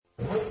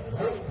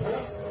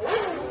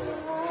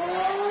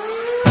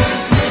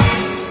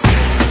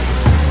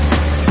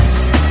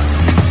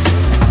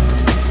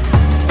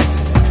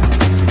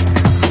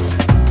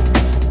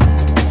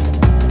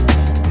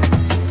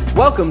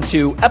welcome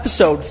to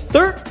episode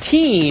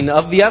 13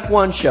 of the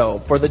F1 show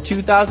for the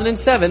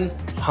 2007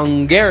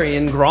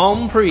 Hungarian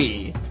Grand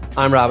Prix.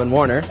 I'm Robin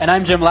Warner. And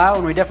I'm Jim Lau,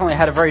 and we definitely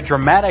had a very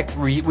dramatic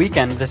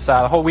weekend, this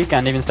whole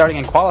weekend, even starting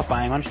in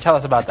qualifying. Why don't you tell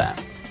us about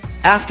that?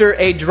 After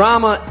a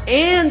drama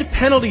and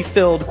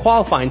penalty-filled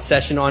qualifying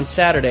session on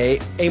Saturday,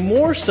 a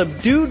more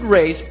subdued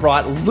race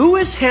brought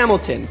Lewis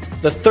Hamilton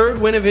the third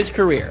win of his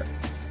career.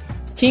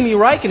 Kimi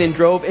Räikkönen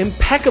drove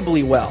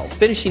impeccably well,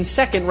 finishing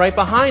second right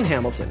behind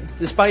Hamilton,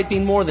 despite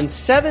being more than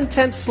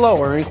 7/10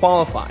 slower in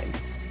qualifying.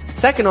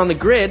 Second on the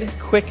grid,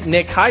 quick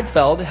Nick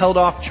Heidfeld held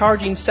off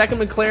charging second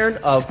McLaren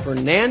of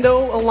Fernando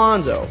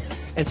Alonso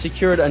and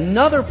secured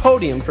another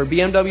podium for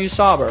BMW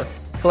Sauber,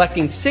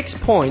 collecting 6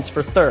 points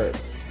for third.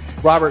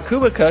 Robert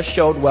Kubica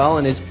showed well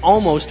in his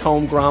almost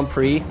home Grand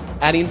Prix,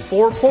 adding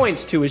 4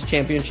 points to his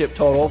championship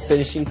total,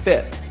 finishing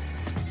fifth.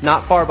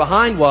 Not far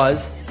behind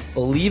was,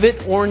 believe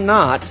it or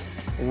not,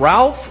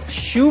 Ralf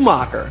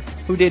Schumacher,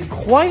 who did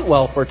quite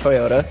well for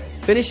Toyota,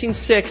 finishing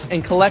sixth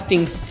and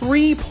collecting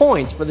 3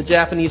 points for the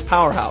Japanese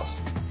powerhouse.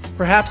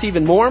 Perhaps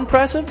even more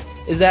impressive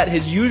is that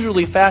his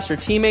usually faster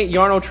teammate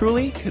Jarno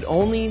Trulli could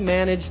only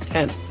manage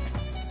 10th.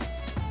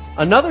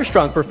 Another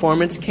strong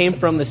performance came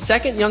from the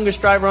second youngest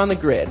driver on the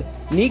grid,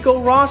 Nico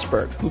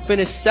Rosberg, who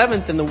finished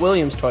 7th in the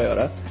Williams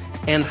Toyota,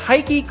 and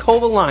Heikki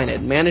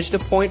Kovalainen managed a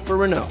point for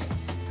Renault.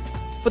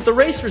 But the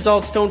race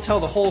results don't tell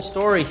the whole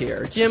story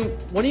here. Jim,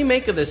 what do you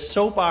make of this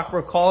soap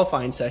opera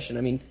qualifying session? I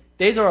mean,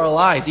 days of our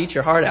lives, eat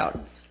your heart out.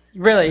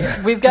 Really,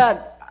 we've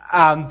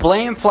got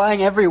blame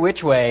flying every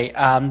which way.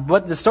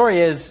 What the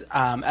story is,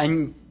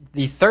 in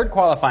the third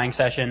qualifying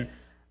session,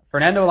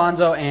 Fernando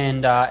Alonso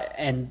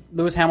and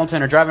Lewis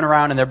Hamilton are driving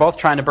around, and they're both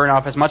trying to burn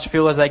off as much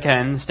fuel as they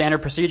can.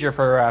 Standard procedure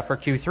for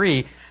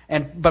Q3.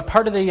 But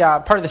part of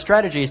the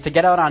strategy is to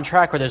get out on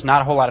track where there's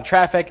not a whole lot of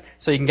traffic,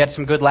 so you can get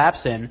some good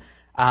laps in.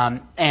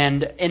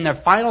 And in their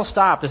final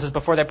stop, this is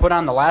before they put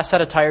on the last set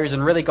of tires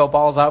and really go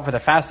balls out for the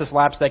fastest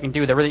laps they can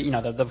do. They're really,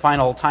 the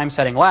final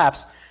time-setting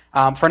laps.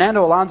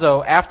 Fernando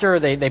Alonso, after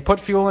they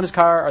put fuel in his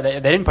car, or they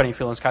didn't put any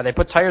fuel in his car, they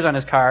put tires on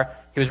his car.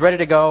 He was ready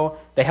to go.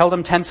 They held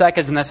him 10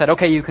 seconds and they said,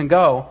 okay, you can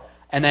go.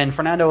 And then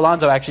Fernando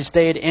Alonso actually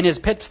stayed in his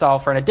pit stall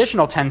for an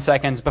additional 10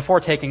 seconds before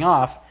taking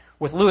off,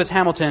 with Lewis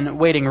Hamilton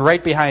waiting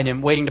right behind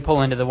him, waiting to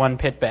pull into the one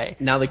pit bay.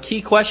 Now the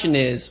key question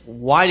is,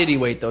 why did he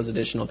wait those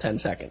additional 10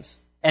 seconds?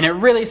 And it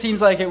really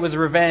seems like it was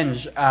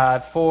revenge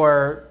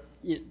for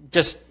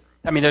just,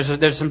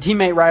 there's some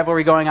teammate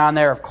rivalry going on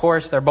there. Of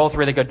course, they're both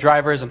really good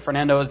drivers, and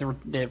Fernando is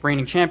the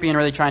reigning champion,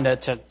 really trying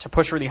to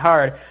push really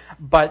hard.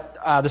 But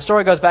the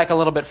story goes back a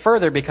little bit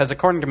further, because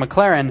according to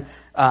McLaren,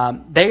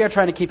 they are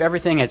trying to keep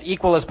everything as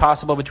equal as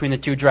possible between the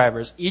two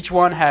drivers. Each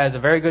one has a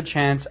very good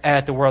chance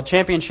at the World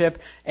Championship,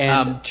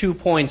 and 2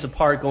 points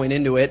apart going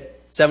into it.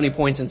 70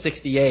 points and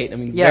 68.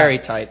 Very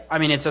tight.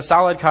 It's a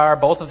solid car.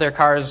 Both of their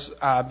cars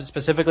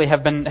specifically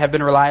have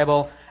been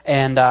reliable,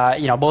 and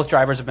both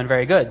drivers have been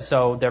very good.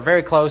 So they're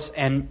very close.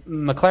 And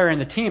McLaren,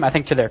 the team, I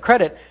think to their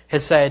credit,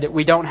 has said,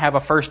 we don't have a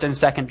first and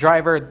second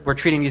driver. We're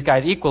treating these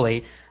guys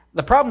equally.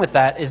 The problem with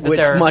that is that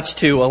they're much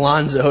to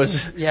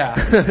Alonso's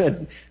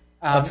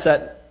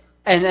upset.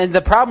 And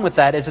the problem with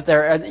that is that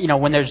they're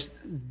when there's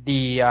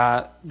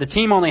the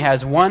team only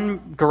has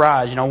one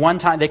garage, one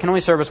time they can only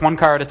service one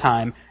car at a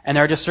time, and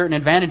there are just certain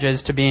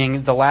advantages to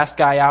being the last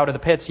guy out of the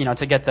pits,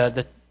 to get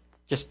the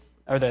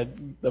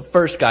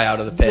first guy out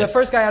of the pits. The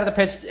first guy out of the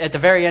pits at the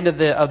very end of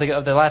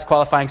the last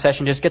qualifying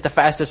session, just get the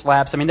fastest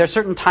laps. There's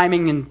certain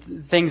timing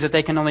and things that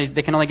they can only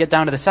get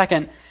down to the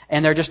second,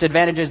 and they're just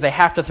advantages they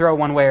have to throw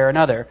one way or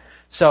another.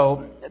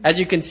 So as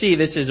you can see,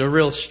 this is a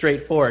real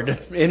straightforward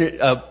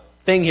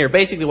thing here.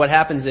 Basically what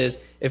happens is,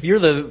 if you're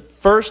the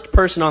first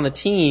person on the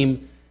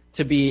team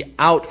to be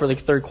out for the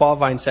third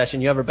qualifying session,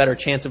 you have a better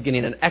chance of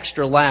getting an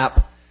extra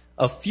lap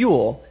of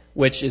fuel,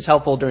 which is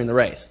helpful during the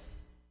race.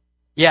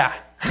 Yeah.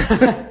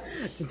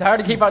 It's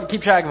hard to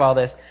keep track of all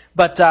this.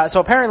 But so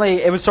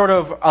apparently it was sort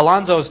of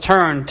Alonso's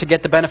turn to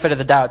get the benefit of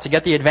the doubt, to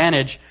get the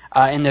advantage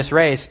in this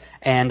race.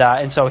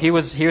 And so he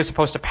was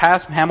supposed to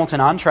pass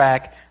Hamilton on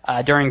track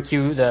during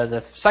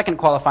the second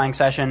qualifying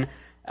session,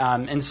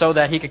 and so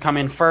that he could come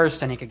in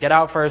first and he could get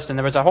out first. And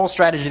there was a whole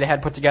strategy they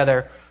had put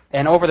together.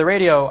 And over the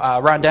radio,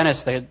 Ron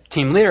Dennis, the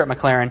team leader at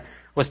McLaren,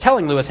 was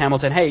telling Lewis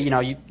Hamilton, hey,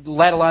 you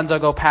let Alonso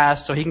go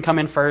past so he can come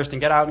in first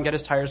and get out and get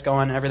his tires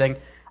going and everything.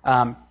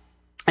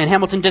 And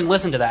Hamilton didn't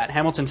listen to that.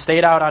 Hamilton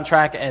stayed out on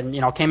track and,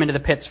 came into the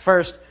pits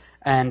first,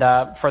 and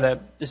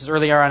this is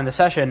earlier on in the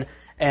session,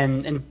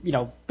 and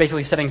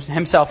basically setting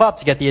himself up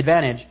to get the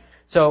advantage.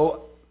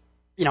 So,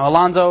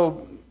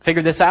 Alonso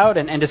figured this out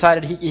and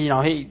decided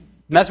he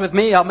mess with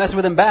me, I'll mess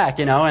with him back,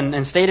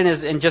 and stayed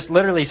and just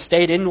literally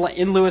stayed in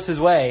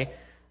Lewis's way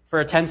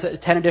for 10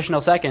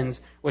 additional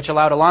seconds, which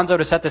allowed Alonso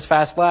to set this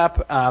fast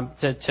lap,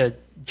 to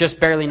just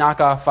barely knock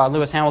off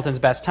Lewis Hamilton's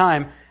best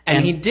time.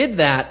 And he did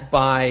that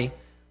by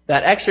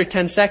that extra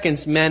 10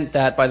 seconds meant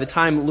that by the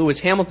time Lewis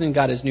Hamilton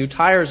got his new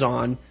tires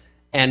on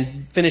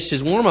and finished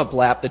his warm-up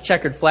lap, the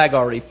checkered flag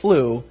already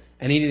flew,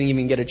 and he didn't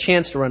even get a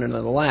chance to run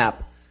another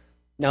lap.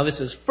 Now,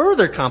 this is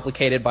further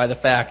complicated by the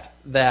fact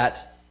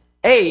that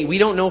we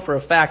don't know for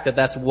a fact that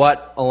that's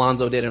what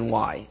Alonso did and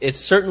why. It's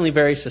certainly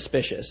very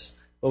suspicious,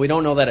 but we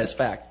don't know that as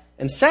fact.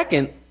 And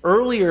second,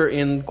 earlier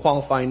in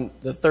qualifying,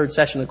 the third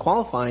session of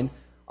qualifying,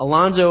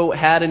 Alonso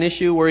had an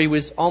issue where he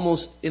was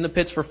almost in the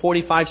pits for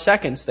 45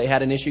 seconds. They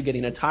had an issue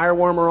getting a tire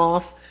warmer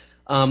off,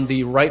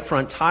 the right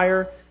front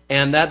tire,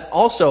 and that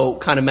also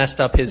kind of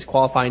messed up his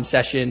qualifying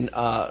session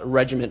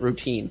regiment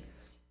routine.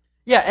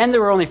 Yeah, and there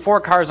were only 4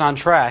 cars on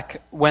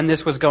track when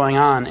this was going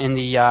on in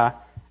the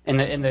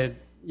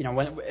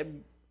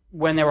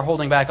when they were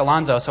holding back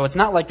Alonso. So it's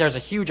not like there's a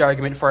huge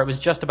argument for it was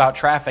just about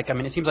traffic. I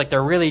mean, it seems like they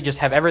really just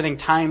have everything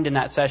timed in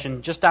that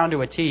session just down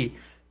to a T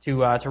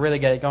to really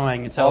get it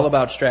going. And so all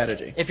about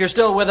strategy. If you're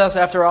still with us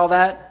after all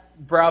that,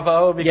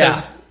 bravo,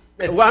 because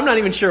well, I'm not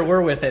even sure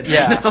we're with it.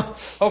 Yeah.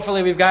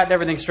 Hopefully we've gotten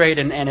everything straight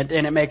and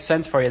it makes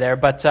sense for you there.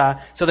 But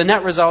so the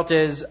net result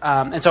is,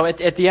 and so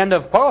at the end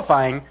of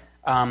qualifying,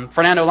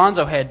 Fernando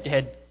Alonso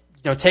had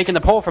taken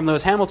the pole from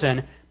Lewis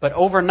Hamilton, but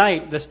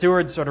overnight the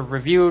stewards sort of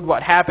reviewed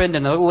what happened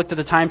and they looked at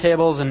the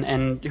timetables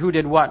and who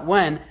did what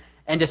when,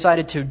 and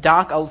decided to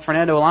dock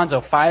Fernando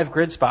Alonso 5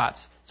 grid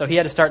spots. So he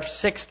had to start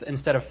 6th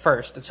instead of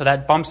 1st. And so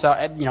that bumps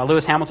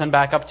Lewis Hamilton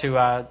back up to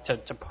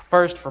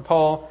 1st for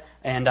pole,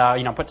 and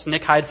puts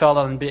Nick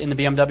Heidfeld in the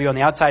BMW on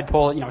the outside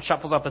pole.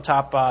 Shuffles up the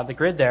top the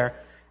grid there,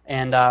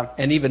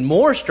 and even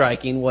more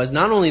striking was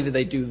not only did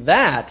they do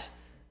that,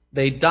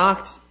 they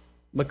docked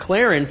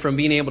McLaren from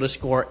being able to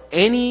score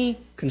any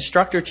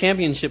constructor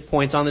championship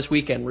points on this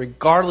weekend,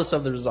 regardless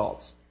of the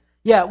results.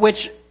 Yeah,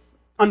 which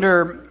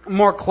under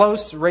more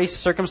close race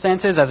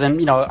circumstances, as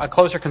in a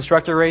closer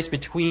constructor race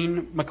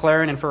between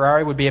McLaren and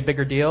Ferrari would be a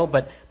bigger deal.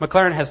 But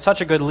McLaren has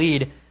such a good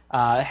lead,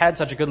 had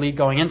such a good lead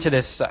going into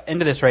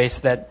this race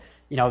that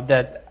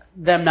that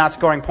them not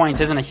scoring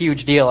points isn't a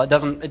huge deal. It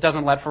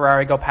doesn't let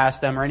Ferrari go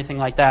past them or anything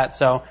like that.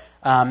 So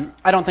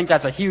I don't think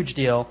that's a huge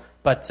deal.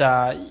 But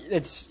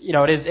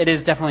it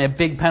is definitely a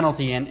big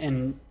penalty,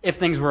 and if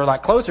things were a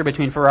lot closer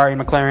between Ferrari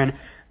and McLaren,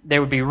 they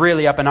would be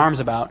really up in arms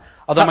about.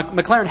 Although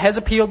McLaren has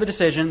appealed the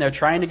decision, they're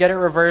trying to get it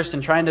reversed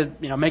and trying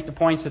to make the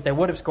points that they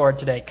would have scored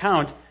today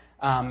count.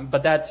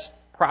 But that's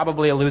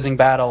probably a losing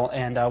battle,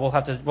 and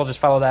we'll just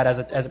follow that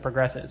as it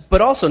progresses.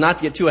 But also, not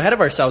to get too ahead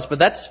of ourselves, but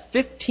that's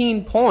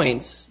 15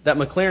 points that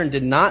McLaren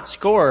did not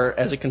score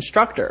as a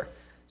constructor.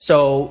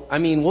 So,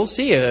 we'll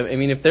see.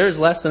 If there's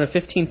less than a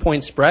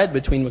 15-point spread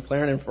between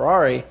McLaren and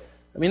Ferrari,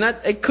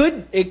 it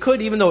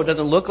could, even though it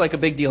doesn't look like a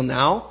big deal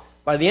now,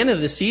 by the end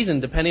of the season,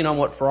 depending on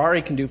what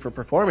Ferrari can do for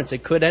performance,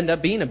 it could end up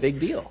being a big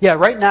deal. Yeah,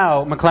 right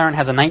now, McLaren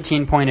has a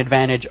 19-point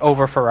advantage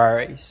over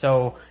Ferrari.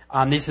 So,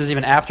 this is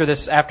even after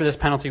this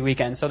penalty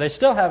weekend. So they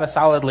still have a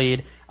solid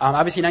lead.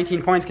 Obviously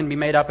 19 points can be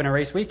made up in a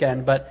race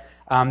weekend, but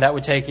that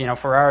would take,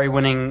 Ferrari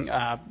winning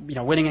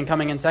and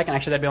coming in second.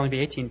 Actually, that'd only be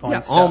 18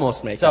 points. Yeah,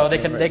 almost make it up. So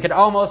they could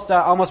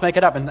almost make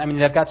it up. And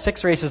they've got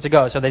 6 races to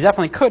go, so they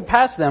definitely could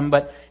pass them,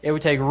 but it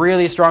would take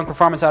really strong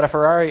performance out of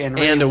Ferrari and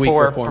really a weak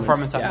poor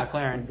performance out of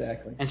McLaren.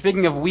 Exactly. And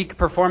speaking of weak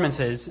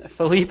performances,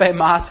 Felipe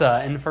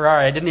Massa in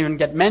Ferrari didn't even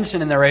get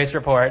mentioned in the race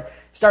report.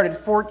 Started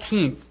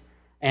 14th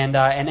and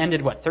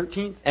ended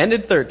 13th?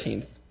 Ended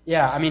 13th.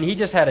 Yeah, he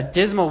just had a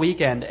dismal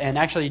weekend, and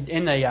actually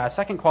in the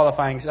second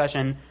qualifying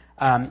session,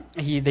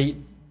 the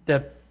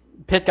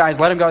pit guys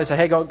let him go. They said,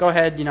 "Hey, go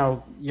ahead.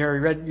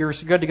 You're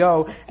good to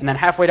go." And then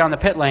halfway down the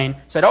pit lane,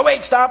 said, "Oh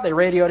wait, stop!" They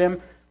radioed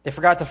him. They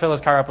forgot to fill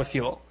his car up with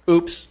fuel.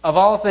 Oops. Of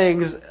all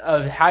things,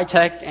 of high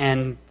tech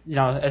and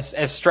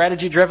as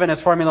strategy driven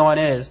as Formula One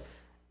is,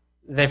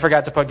 they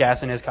forgot to put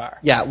gas in his car.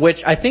 Yeah,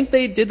 which I think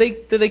did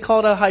they call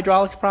it a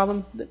hydraulics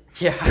problem?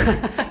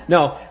 Yeah.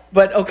 No,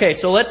 but okay.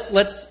 So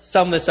let's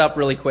sum this up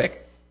really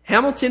quick.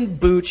 Hamilton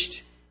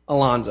booched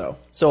Alonso.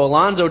 So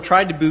Alonso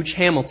tried to booch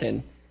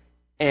Hamilton.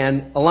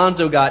 And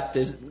Alonso got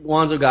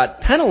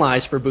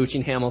penalized for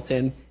booching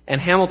Hamilton,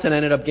 and Hamilton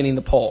ended up getting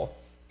the pole.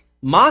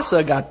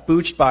 Massa got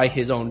booched by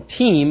his own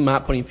team,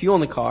 not putting fuel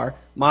in the car.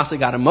 Massa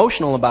got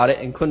emotional about it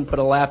and couldn't put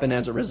a lap in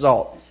as a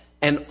result.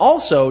 And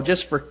also,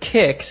 just for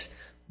kicks,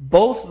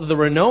 both the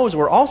Renaults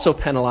were also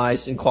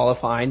penalized in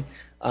qualifying.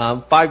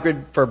 5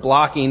 grid for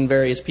blocking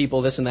various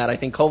people, this and that. I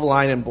think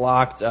Kovalainen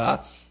blocked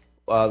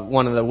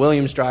one of the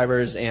Williams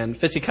drivers, and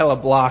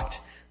Fisichella blocked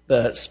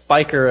the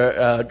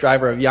Spiker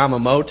driver of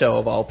Yamamoto,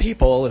 of all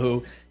people,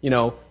 who,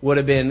 would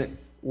have been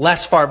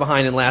less far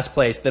behind in last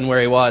place than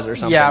where he was or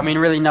something. Yeah,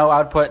 really no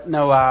output,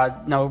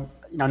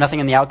 nothing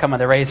in the outcome of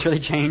the race really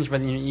changed, but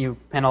you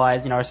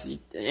penalize,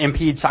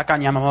 impede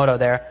Sakan Yamamoto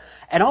there.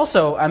 And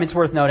also, it's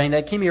worth noting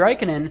that Kimi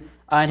Räikkönen,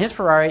 in his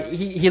Ferrari,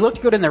 he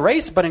looked good in the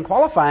race, but in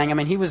qualifying,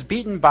 he was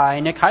beaten by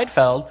Nick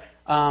Heidfeld,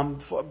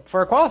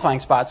 for a qualifying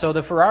spot. So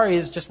the Ferrari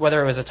is just,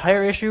 whether it was a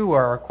tire issue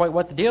or quite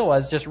what the deal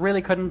was, just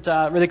really couldn't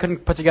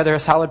put together a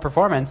solid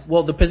performance.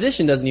 Well, the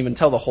position doesn't even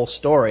tell the whole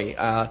story.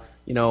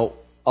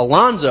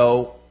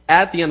 Alonso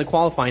at the end of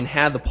qualifying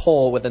had the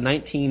pole with a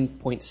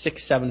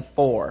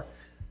 19.674.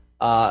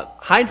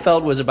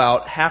 Heidfeld was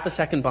about half a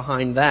second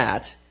behind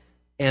that,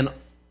 and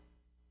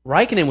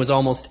Raikkonen was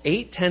almost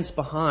 8 tenths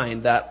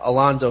behind that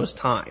Alonso's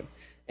time.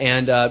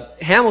 And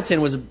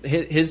Hamilton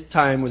his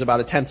time was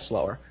about a tenth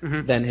slower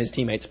than his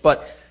teammates.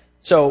 But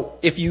So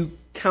if you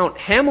count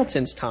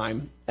Hamilton's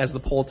time as the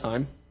pole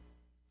time,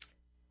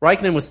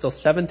 Raikkonen was still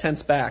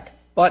 0.7 back,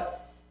 but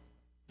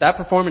that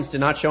performance did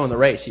not show in the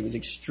race. He was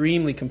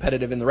extremely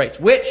competitive in the race,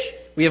 which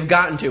we have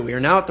gotten to. We are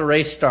now at the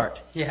race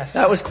start. Yes.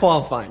 That was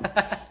qualifying.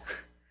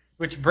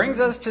 Which brings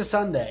us to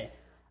Sunday.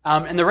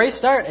 And the race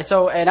start,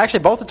 and actually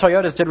both the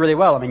Toyotas did really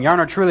well. I mean,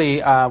 Jarno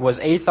Trulli was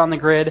 8th on the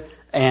grid,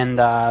 and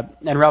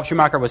Ralf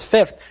Schumacher was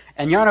 5th.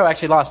 And Jarno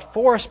actually lost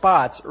 4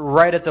 spots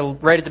right at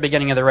the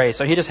beginning of the race.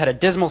 So he just had a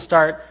dismal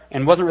start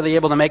and wasn't really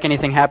able to make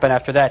anything happen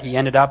after that. He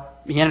ended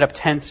up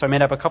 10th, so he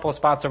made up a couple of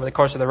spots over the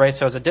course of the race.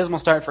 So it was a dismal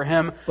start for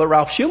him. But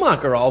Ralf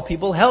Schumacher, all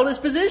people, held his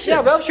position.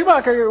 Yeah, Ralf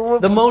Schumacher,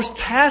 the most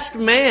passed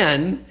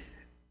man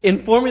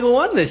in Formula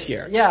One this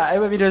year. Yeah, I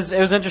mean, it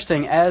was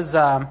interesting as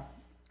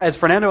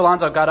Fernando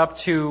Alonso got up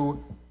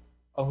to,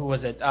 who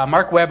was it?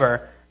 Mark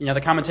Webber. You know,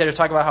 the commentators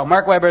talk about how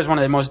Mark Webber is one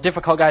of the most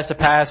difficult guys to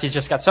pass. He's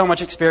just got so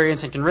much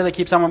experience and can really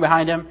keep someone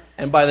behind him.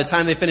 And by the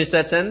time they finished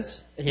that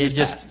sentence,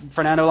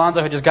 Fernando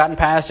Alonso had just gotten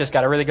past, just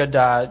got a really good,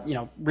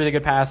 really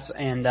good pass,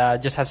 and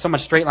just has so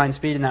much straight line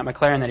speed in that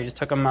McLaren that he just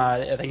took him,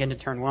 I think, into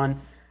turn 1.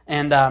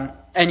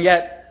 And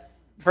yet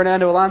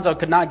Fernando Alonso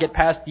could not get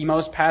past the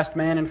most passed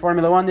man in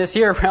Formula One this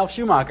year, Ralf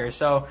Schumacher.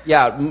 So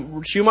yeah,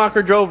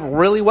 Schumacher drove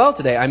really well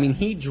today. I mean,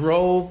 he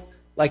drove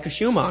like a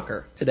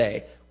Schumacher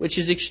today, which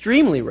is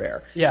extremely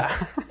rare.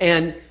 Yeah.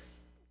 And,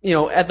 you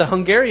know, at the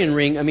Hungarian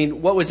ring, I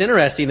mean, what was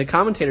interesting, the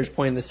commentators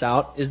pointed this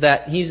out, is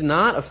that he's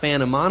not a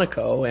fan of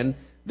Monaco, and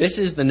this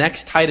is the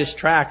next tightest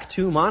track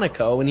to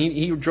Monaco, and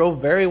he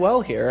drove very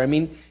well here. I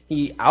mean,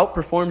 he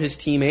outperformed his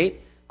teammate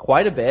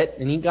quite a bit,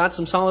 and he got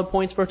some solid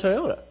points for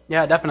Toyota.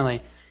 Yeah,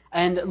 definitely.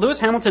 And Lewis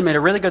Hamilton made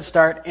a really good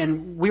start,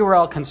 and we were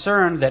all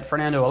concerned that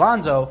Fernando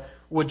Alonso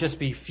would just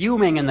be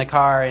fuming in the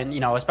car, and, you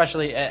know,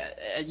 especially,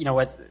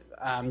 with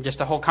just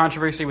the whole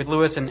controversy with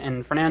Lewis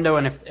and Fernando,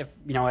 and if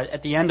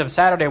at the end of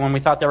Saturday when we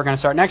thought they were going to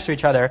start next to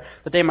each other,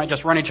 that they might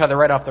just run each other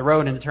right off the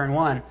road into turn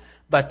 1,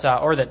 but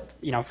or that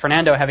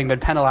Fernando, having been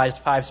penalized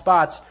 5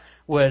 spots,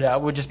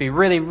 would just be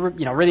really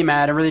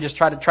mad and really just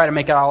try to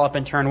make it all up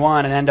in turn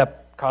 1 and end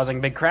up causing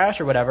a big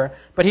crash or whatever.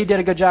 But he did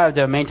a good job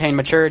to maintain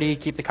maturity,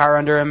 keep the car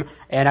under him,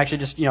 and actually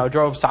just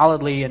drove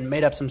solidly and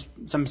made up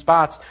some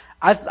spots.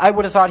 I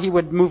would have thought he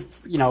would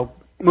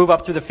move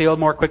up through the field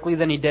more quickly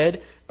than he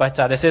did. But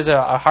this is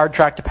a hard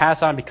track to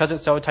pass on because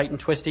it's so tight and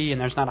twisty,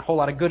 and there's not a whole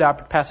lot of good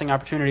passing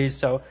opportunities.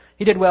 So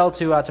he did well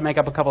to make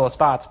up a couple of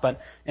spots. But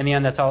in the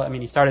end, that's all. I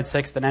mean, he started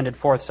 6th and ended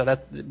 4th, so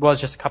that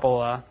was just a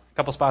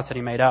couple spots that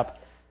he made up.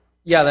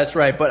 Yeah, that's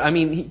right. But I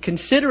mean,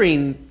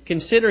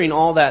 considering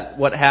all that,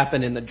 what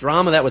happened and the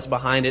drama that was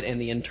behind it,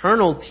 and the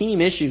internal team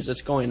issues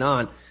that's going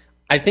on,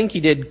 I think he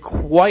did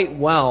quite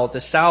well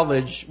to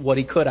salvage what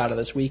he could out of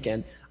this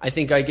weekend. I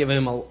think I give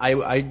him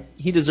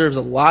he deserves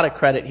a lot of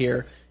credit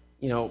here.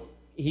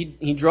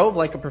 He drove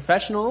like a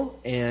professional,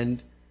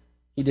 and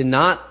he did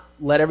not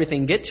let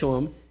everything get to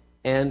him,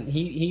 and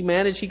he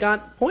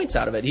got points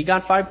out of it. He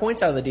got 5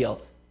 points out of the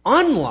deal.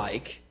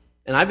 Unlike,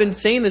 and I've been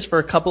saying this for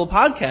a couple of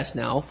podcasts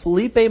now,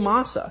 Felipe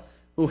Massa,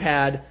 who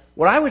had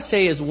what I would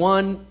say is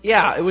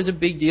it was a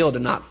big deal to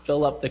not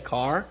fill up the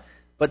car,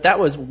 but that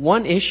was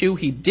one issue.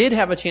 He did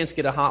have a chance to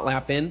get a hot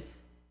lap in.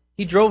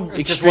 He drove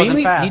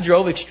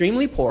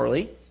extremely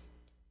poorly.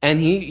 And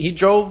he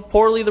drove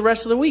poorly the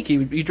rest of the week.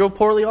 He drove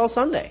poorly all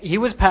Sunday.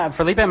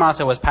 Felipe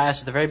Massa was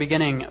passed at the very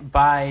beginning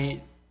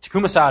by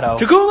Takuma Sato.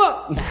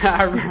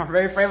 Our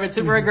very favorite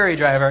Super Aguri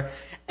driver,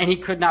 and he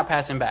could not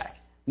pass him back.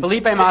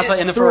 Felipe Massa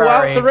in the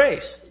Ferrari throughout the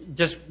race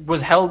just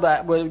was held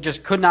back,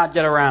 just could not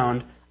get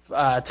around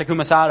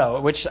Takuma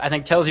Sato, which I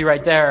think tells you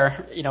right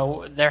there,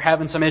 they're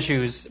having some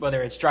issues,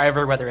 whether it's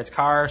driver, whether it's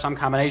car, some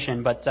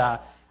combination, but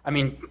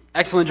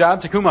excellent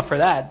job, Takuma, for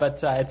that.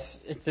 But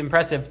it's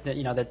impressive that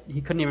that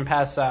he couldn't even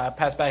pass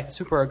back to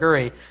Super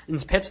Aguri in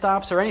his pit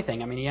stops or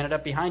anything. I mean, he ended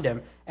up behind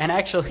him. And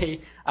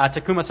actually,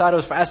 Takuma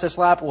Sato's fastest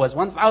lap was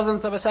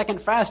 1/1000th of a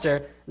second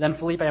faster than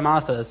Felipe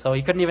Massa's. So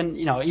he couldn't even,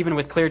 even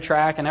with clear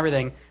track and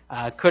everything,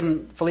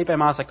 Felipe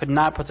Massa could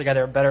not put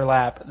together a better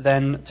lap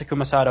than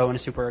Takuma Sato in a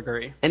Super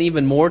Aguri. And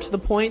even more to the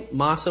point,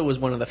 Massa was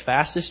one of the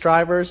fastest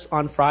drivers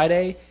on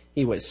Friday.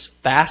 He was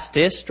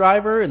fastest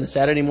driver in the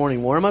Saturday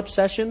morning warm-up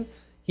session.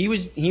 He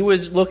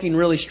was looking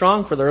really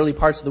strong for the early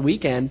parts of the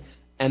weekend,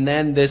 and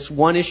then this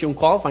one issue in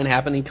qualifying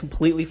happened and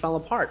completely fell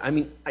apart. I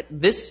mean,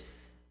 this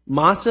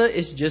Massa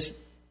is just,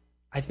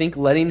 I think,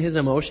 letting his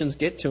emotions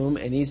get to him,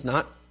 and he's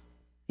not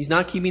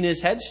keeping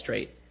his head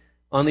straight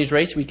on these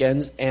race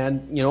weekends.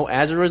 And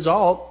as a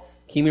result,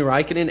 Kimi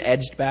Raikkonen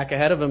edged back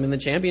ahead of him in the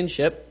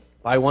championship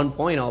by 1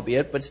 point,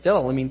 albeit, but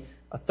still, I mean,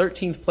 a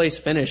 13th place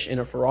finish in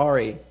a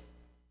Ferrari,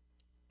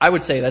 I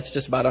would say that's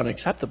just about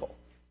unacceptable.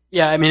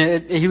 Yeah, I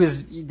mean, he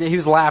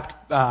was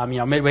lapped,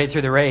 midway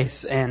through the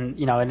race, and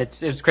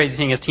it was crazy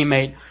seeing his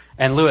teammate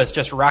and Lewis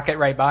just rocket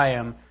right by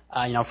him.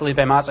 Felipe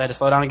Massa had to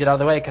slow down and get out of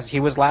the way because he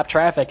was lap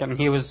traffic, and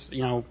he was,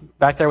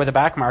 back there with the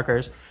back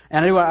markers.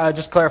 And I do want to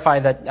just clarify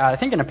that I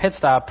think in a pit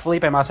stop,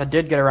 Felipe Massa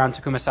did get around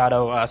Takuma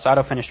Sato.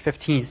 Sato finished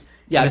 15th.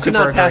 Yeah, I could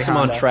not pass him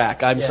on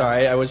track. I'm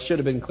sorry, I should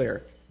have been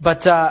clear.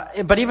 But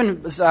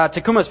even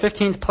Takuma's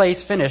 15th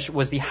place finish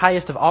was the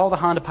highest of all the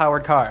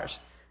Honda-powered cars.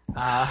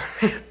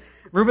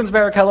 Rubens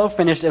Barrichello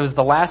finished, it was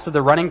the last of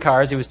the running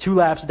cars. He was 2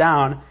 laps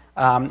down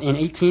in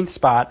 18th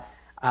spot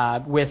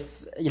with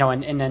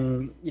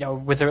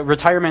with a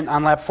retirement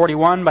on lap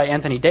 41 by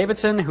Anthony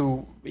Davidson,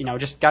 who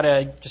just got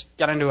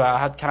into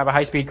a kind of a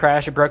high-speed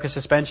crash. It broke his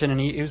suspension and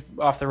he was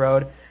off the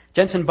road.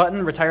 Jenson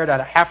Button retired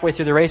halfway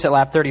through the race at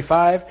lap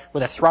 35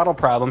 with a throttle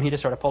problem. He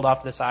just sort of pulled off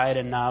to the side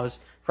and was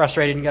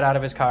frustrated and got out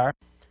of his car.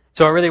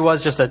 So it really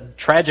was just a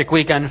tragic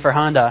weekend for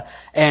Honda.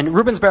 And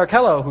Rubens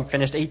Barrichello, who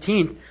finished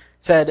 18th,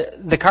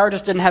 said the car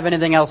just didn't have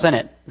anything else in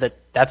it.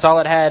 That's all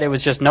it had. It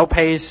was just no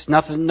pace,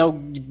 nothing,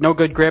 no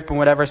good grip and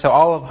whatever. So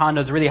all of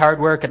Honda's really hard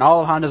work and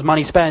all of Honda's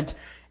money spent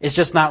is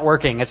just not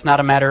working. It's not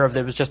a matter of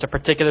it was just a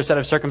particular set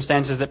of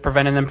circumstances that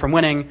prevented them from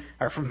winning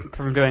or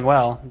from doing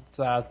well.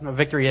 A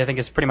victory, I think,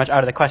 is pretty much out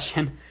of the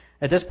question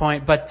at this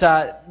point. But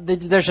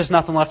there's just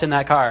nothing left in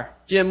that car.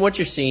 Jim, what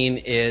you're seeing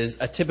is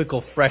a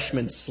typical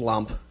freshman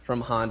slump from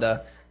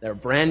Honda. They're a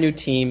brand new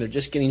team. They're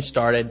just getting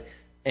started.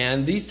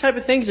 And these type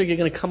of things are going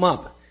to come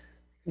up.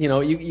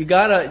 You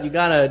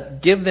gotta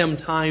give them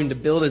time to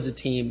build as a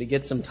team, to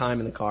get some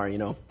time in the car,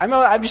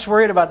 I'm just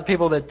worried about the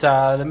people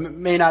that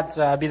may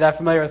not be that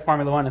familiar with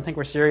Formula One and think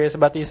we're serious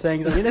about these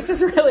things. I mean, this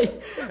is really,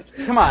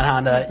 come on,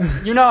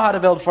 Honda. You know how to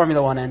build Formula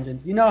One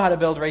engines. You know how to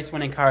build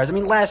race-winning cars. I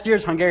mean, last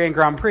year's Hungarian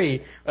Grand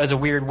Prix was a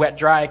weird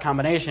wet-dry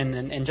combination,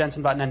 and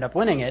Jenson Button ended up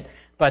winning it.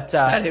 But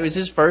it was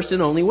his first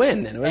and only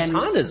win, and it was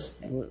Honda's.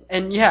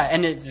 And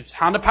it's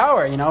Honda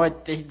power.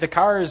 The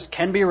cars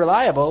can be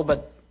reliable,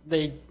 but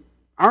they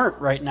aren't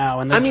right now.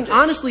 And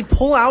honestly,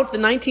 pull out the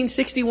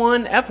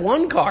 1961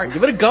 F1 car.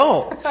 Give it a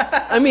go.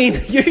 I mean,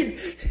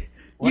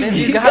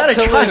 you got to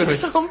try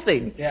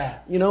something. Yeah.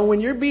 When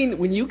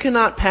you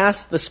cannot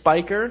pass the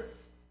spiker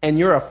and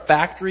you're a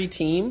factory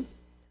team,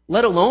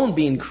 let alone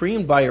being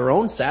creamed by your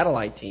own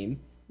satellite team,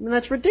 I mean,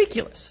 that's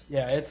ridiculous.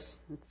 Yeah, it's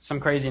some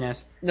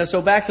craziness. Now,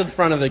 so back to the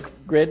front of the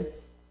grid.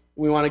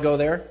 We want to go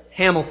there.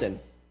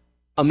 Hamilton.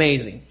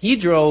 Amazing. He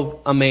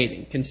drove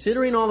amazing.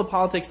 Considering all the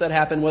politics that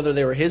happened, whether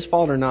they were his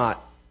fault or not,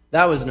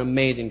 that was an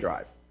amazing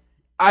drive.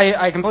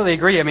 I completely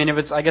agree. I mean,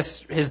 I guess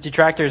his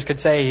detractors could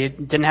say he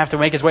didn't have to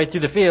make his way through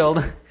the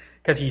field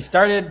because he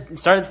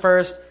started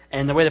first,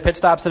 and the way the pit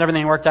stops and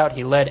everything worked out,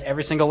 he led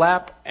every single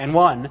lap and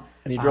won.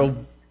 And he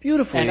drove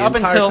beautifully and the up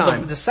entire until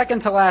time. The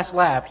second to last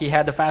lap, he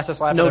had the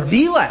fastest lap.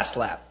 The last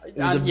lap. It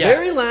was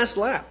very last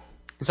lap.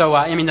 So,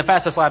 the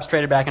fastest laps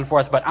traded back and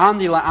forth, but on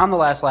the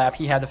last lap,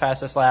 he had the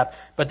fastest lap.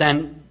 But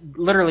then,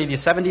 literally the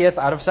 70th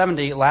out of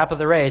 70 lap of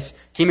the race,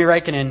 Kimi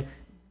Räikkönen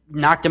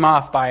knocked him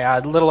off by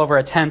a little over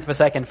a tenth of a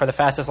second for the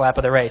fastest lap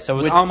of the race. So it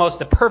was almost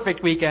the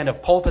perfect weekend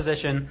of pole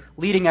position,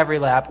 leading every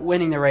lap,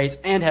 winning the race,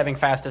 and having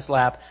fastest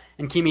lap.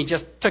 And Kimi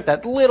just took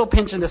that little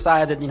pinch in the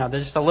side that,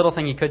 there's just a little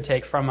thing he could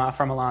take from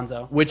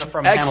Alonso. Which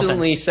from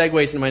excellently Hamilton.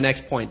 segues into my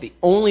next point. The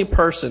only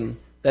person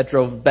that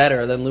drove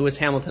better than Lewis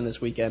Hamilton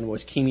this weekend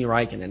was Kimi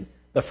Räikkönen.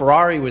 The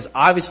Ferrari was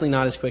obviously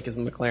not as quick as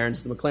the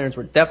McLarens. The McLarens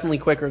were definitely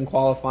quicker in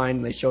qualifying,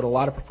 and they showed a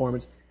lot of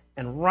performance.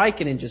 And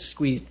Räikkönen just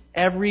squeezed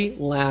every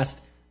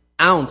last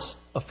ounce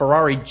of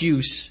Ferrari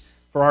juice,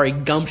 Ferrari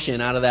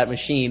gumption out of that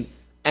machine.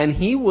 And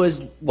he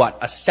was,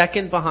 a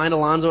second behind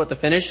Alonso at the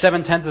finish?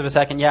 0.7 of a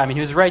second, yeah. I mean,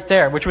 he was right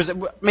there, which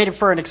made it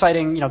for an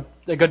exciting,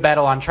 a good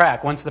battle on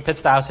track. Once the pit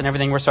stops and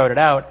everything were sorted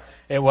out,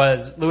 it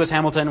was Lewis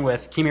Hamilton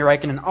with Kimi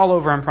Räikkönen all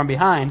over him from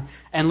behind,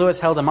 and Lewis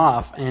held him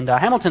off. And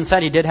Hamilton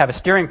said he did have a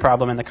steering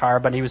problem in the car,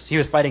 but he was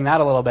fighting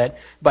that a little bit.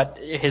 But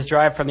his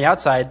drive from the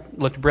outside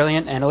looked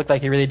brilliant, and it looked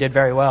like he really did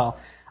very well.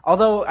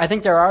 Although I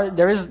think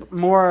there is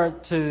more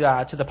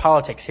to the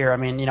politics here. I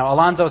mean,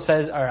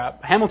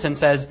 Hamilton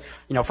says,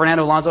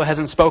 Fernando Alonso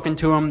hasn't spoken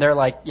to him. They're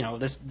like,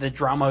 the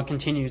drama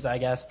continues, I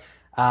guess,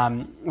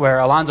 where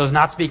Alonso's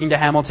not speaking to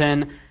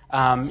Hamilton.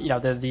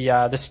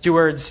 The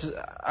stewards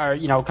are,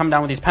 come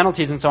down with these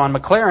penalties and so on.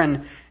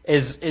 McLaren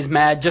is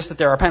mad just that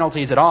there are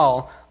penalties at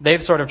all.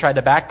 They've sort of tried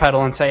to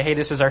backpedal and say, hey,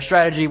 this is our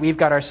strategy. We've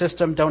got our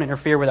system. Don't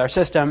interfere with our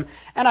system.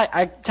 And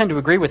I tend to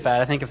agree with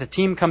that. I think if the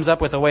team comes up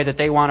with a way that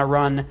they want to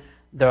run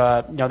they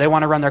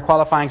want to run their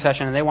qualifying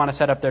session and they want to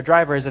set up their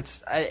drivers,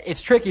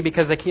 it's tricky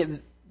because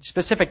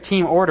specific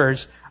team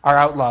orders are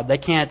outlawed. They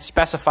can't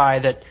specify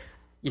that,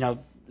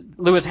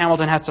 Lewis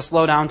Hamilton has to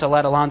slow down to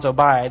let Alonso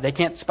by. They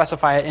can't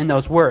specify it in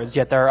those words,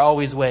 yet there are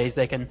always ways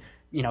they can,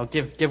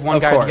 give one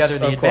guy together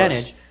the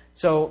advantage.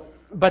 So,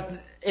 but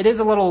it is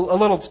a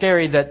little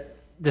scary that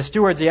the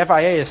stewards, the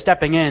FIA, is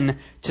stepping in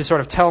to sort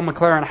of tell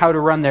McLaren how to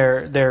run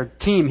their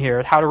team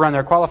here, how to run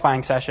their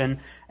qualifying session,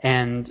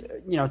 and,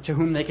 to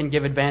whom they can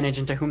give advantage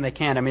and to whom they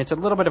can't. I mean, it's a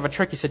little bit of a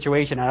tricky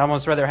situation. I'd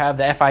almost rather have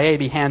the FIA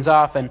be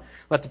hands-off and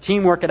let the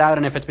team work it out,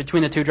 and if it's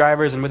between the two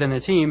drivers and within the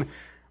team,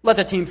 let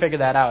the team figure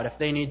that out. If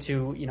they need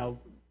to,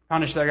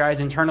 punish their guys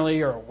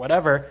internally or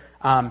whatever.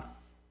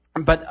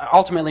 But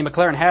ultimately,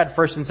 McLaren had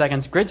first and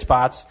second grid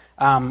spots.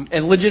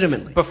 And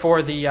legitimately.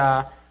 Before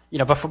the...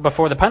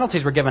 before the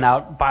penalties were given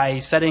out by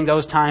setting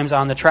those times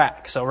on the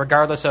track. So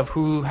regardless of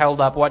who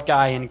held up what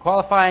guy in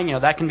qualifying,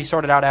 that can be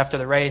sorted out after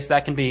the race.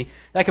 That can be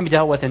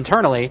dealt with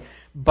internally.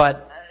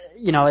 But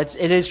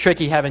it is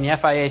tricky having the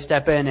FIA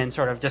step in and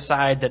sort of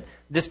decide that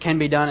this can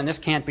be done and this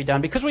can't be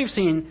done, because we've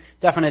seen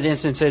definite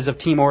instances of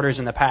team orders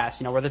in the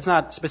past, where it's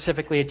not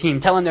specifically a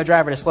team telling their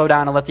driver to slow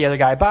down and let the other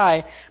guy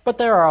by, but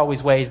there are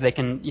always ways they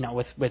can,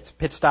 with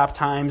pit stop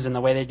times and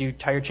the way they do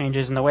tire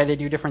changes and the way they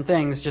do different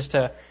things, just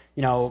to,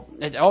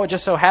 it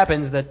just so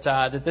happens that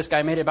that this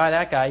guy made it by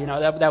that guy.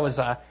 That was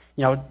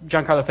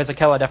Giancarlo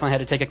Fisichella definitely had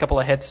to take a couple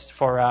of hits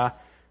for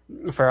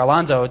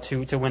Alonso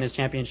to win his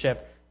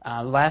championship.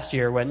 Last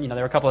year, when there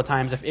were a couple of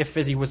times if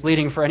Fizzy was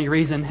leading for any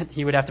reason,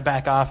 he would have to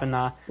back off and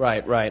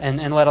right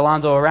and let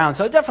Alonso around.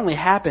 So it definitely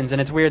happens, and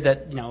it's weird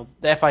that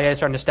the FIA is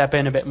starting to step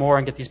in a bit more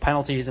and get these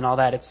penalties and all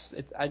that.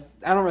 I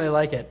don't really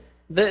like it.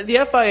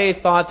 The FIA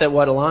thought that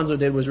what Alonso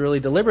did was really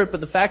deliberate, but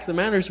the fact of the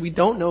matter is we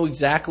don't know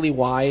exactly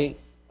why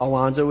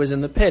Alonso was in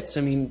the pits.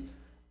 I mean,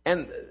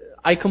 and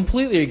I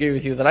completely agree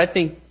with you that I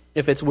think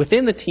if it's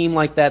within the team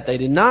like that, they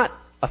did not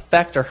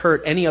affect or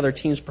hurt any other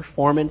team's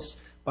performance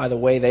by the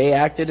way they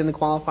acted in the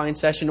qualifying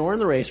session or in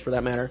the race for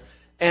that matter.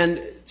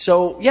 And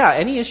so, yeah,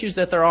 any issues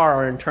that there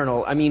are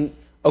internal. I mean,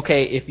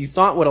 okay, if you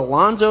thought what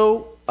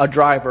Alonso, a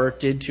driver,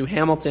 did to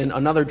Hamilton,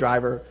 another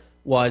driver,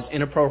 was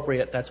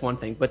inappropriate, that's one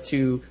thing. But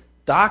to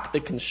dock the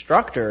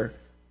constructor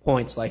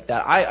points like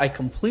that, I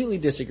completely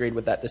disagreed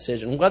with that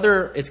decision.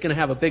 Whether it's going to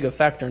have a big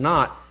effect or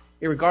not,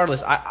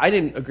 irregardless, I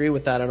didn't agree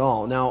with that at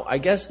all. Now, I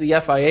guess the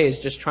FIA is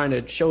just trying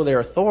to show their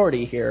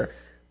authority here.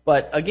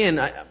 But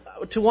again,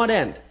 to what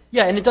end?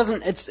 Yeah, and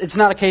it's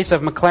not a case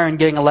of McLaren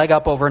getting a leg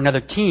up over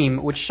another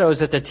team, which shows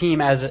that the team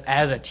as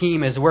a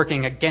team is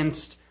working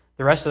against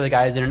the rest of the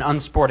guys in an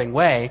unsporting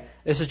way.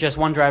 This is just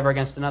one driver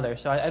against another.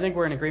 So I think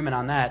we're in agreement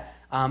on that.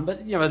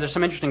 But there's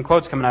some interesting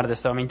quotes coming out of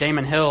this, though. I mean,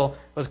 Damon Hill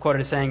was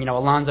quoted as saying,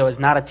 Alonso is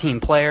not a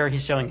team player.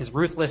 He's showing his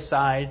ruthless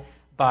side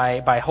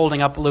by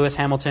holding up Lewis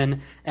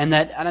Hamilton, and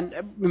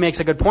that makes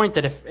a good point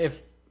that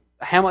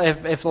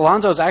if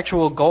Alonso's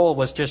actual goal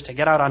was just to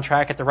get out on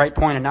track at the right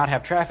point and not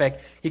have traffic,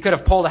 he could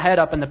have pulled ahead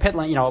up in the pit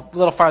lane, a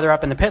little farther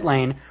up in the pit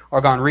lane,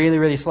 or gone really,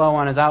 really slow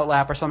on his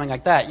outlap or something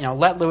like that.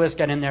 Let Lewis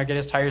get in there, get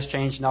his tires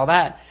changed and all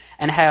that,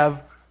 and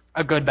have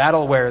a good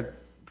battle where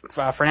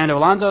Fernando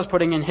Alonso's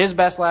putting in his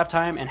best lap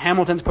time and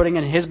Hamilton's putting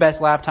in his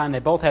best lap time. They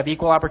both have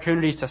equal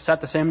opportunities to set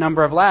the same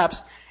number of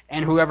laps,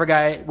 and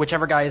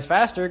whichever guy is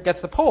faster gets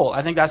the pole.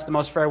 I think that's the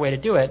most fair way to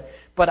do it.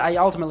 But I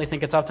ultimately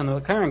think it's up to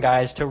the McLaren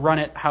guys to run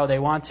it how they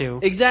want to.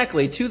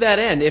 Exactly. To that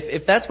end,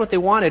 if that's what they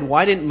wanted,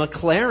 why didn't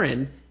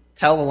McLaren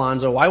tell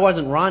Alonso? Why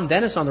wasn't Ron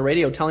Dennis on the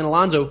radio telling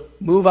Alonso,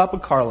 move up a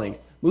car length,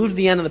 move to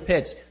the end of the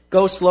pits,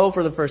 go slow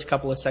for the first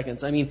couple of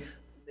seconds? I mean,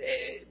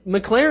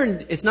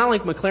 McLaren, it's not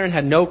like McLaren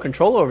had no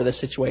control over this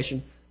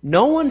situation.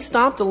 No one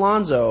stopped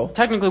Alonso.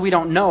 Technically, we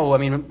don't know. I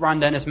mean, Ron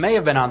Dennis may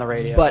have been on the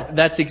radio. But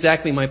that's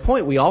exactly my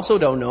point. We also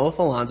don't know if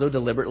Alonso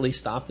deliberately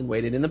stopped and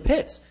waited in the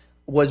pits.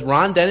 Was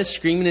Ron Dennis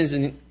screaming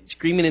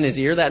in his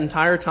ear that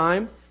entire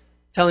time,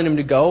 telling him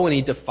to go, and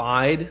he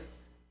defied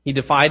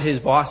his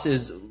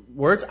boss's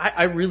words?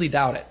 I really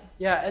doubt it.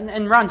 Yeah,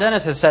 and Ron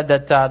Dennis has said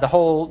that the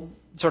whole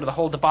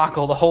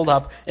debacle, the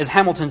holdup, is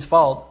Hamilton's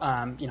fault.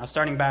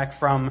 Starting back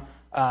from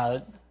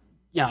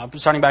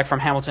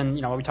Hamilton,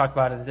 we talked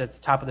about it at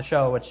the top of the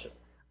show, which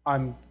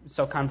I'm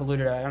so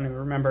convoluted I don't even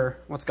remember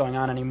what's going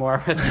on anymore.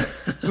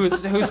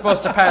 who's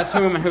supposed to pass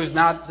whom and who's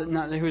not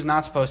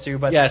supposed to.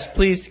 But yes,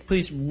 please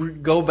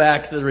go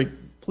back to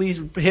please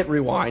hit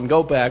rewind.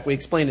 Go back. We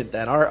explained it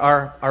then.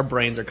 Our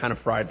brains are kind of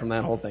fried from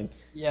that whole thing.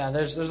 Yeah,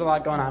 there's a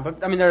lot going on,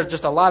 but I mean there's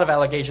just a lot of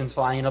allegations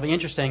flying. It'll be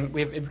interesting.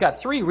 We've got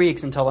 3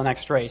 weeks until the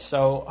next race,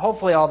 so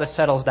hopefully all this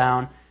settles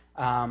down,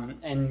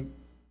 and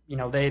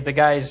the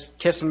guys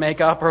kiss and make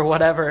up or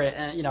whatever,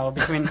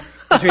 between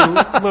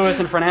Lewis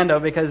and Fernando,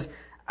 because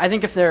I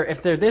think if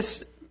they're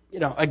this,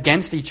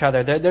 against each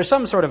other, there's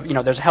some sort of,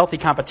 there's healthy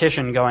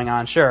competition going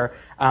on, sure.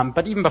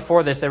 But even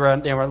before this, they were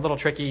a little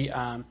tricky,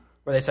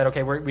 where they said,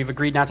 okay, we've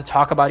agreed not to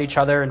talk about each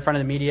other in front of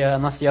the media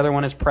unless the other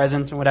one is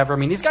present and whatever. I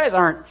mean, these guys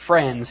aren't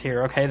friends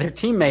here, okay? They're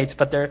teammates,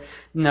 but they're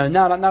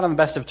not on the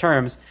best of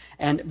terms.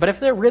 But if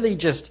they're really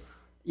just,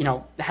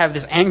 have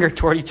this anger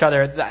toward each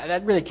other,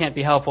 that really can't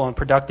be helpful and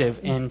productive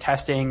in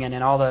testing and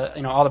in all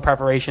the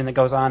preparation that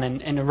goes on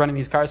in running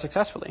these cars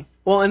successfully.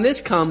 Well, and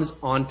this comes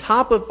on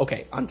top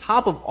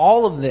of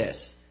all of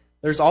this,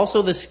 there's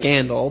also the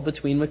scandal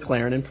between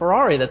McLaren and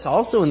Ferrari that's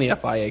also in the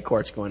FIA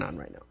courts going on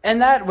right now.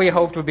 And that we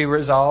hoped would be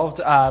resolved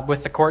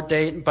with the court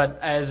date, but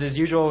as is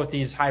usual with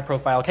these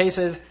high-profile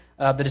cases,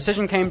 the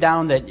decision came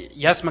down that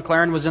yes,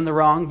 McLaren was in the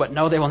wrong, but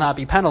no, they will not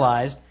be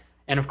penalized.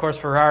 And of course,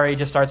 Ferrari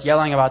just starts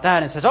yelling about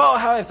that and says, "Oh,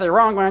 how if they're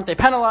wrong, why aren't they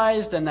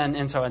penalized?" And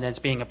it's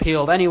being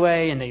appealed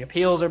anyway, and the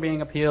appeals are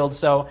being appealed.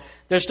 So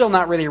there's still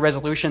not really a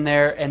resolution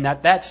there, and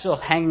that's still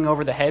hanging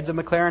over the heads of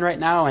McLaren right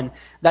now. And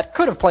that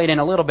could have played in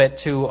a little bit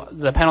to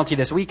the penalty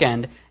this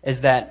weekend.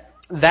 Is that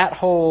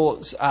whole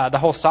the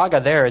whole saga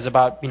there is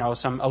about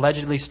some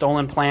allegedly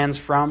stolen plans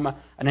from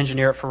an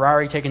engineer at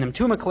Ferrari, taking them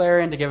to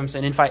McLaren to give them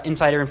some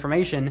insider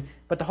information.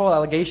 But the whole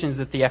allegations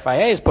that the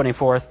FIA is putting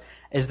forth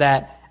is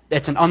that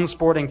it's an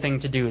unsporting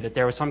thing to do, that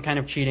there was some kind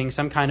of cheating,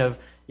 some kind of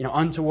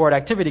untoward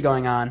activity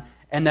going on,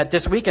 and that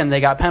this weekend they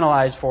got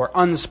penalized for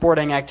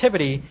unsporting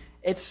activity,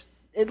 it's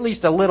at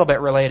least a little bit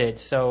related.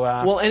 So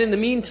well, and in the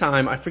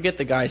meantime, I forget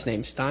the guy's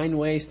name,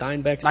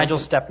 Steinbeck? Nigel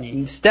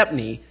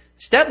Stepney.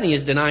 Stepney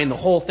is denying the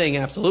whole thing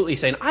absolutely,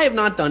 saying, I have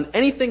not done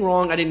anything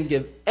wrong. I didn't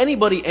give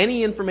anybody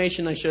any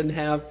information I shouldn't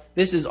have.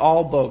 This is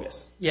all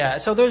bogus. Yeah,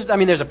 so there's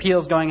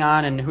appeals going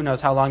on, and who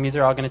knows how long these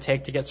are all going to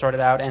take to get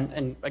sorted out.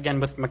 And again,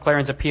 with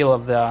McLaren's appeal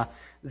of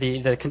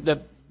the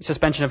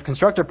suspension of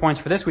constructor points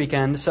for this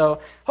weekend.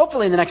 So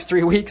hopefully in the next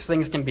 3 weeks,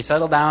 things can be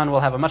settled down. We'll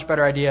have a much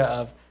better idea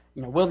of,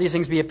 will these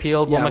things be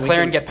appealed? Will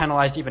McLaren get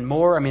penalized even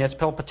more? I mean, it's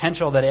still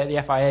potential that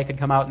the FIA could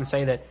come out and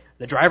say that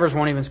the drivers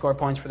won't even score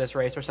points for this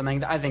race or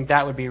something. I think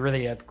that would be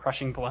really a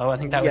crushing blow. I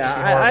think that would just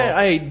be horrible.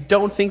 I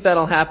don't think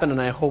that'll happen,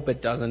 and I hope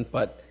it doesn't.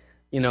 But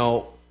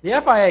the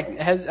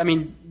FIA has,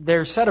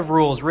 their set of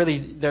rules really,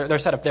 their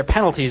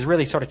penalties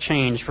really sort of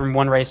change from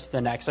one race to the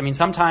next. I mean,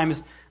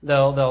 sometimes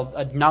they'll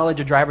acknowledge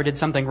a driver did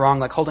something wrong,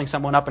 like holding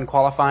someone up in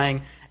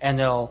qualifying, and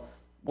they'll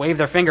wave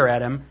their finger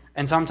at him.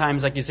 And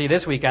sometimes, like you see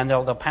this weekend,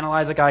 they'll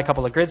penalize a guy a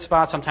couple of grid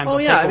spots. Sometimes they'll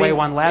take away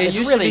one lap. It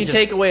used to be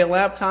take away a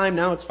lap time.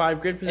 Now it's 5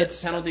 grid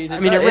penalties. It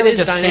really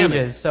just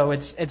changes. So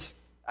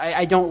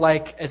I don't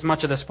like as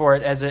much of the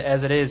sport as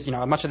it is,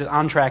 much of the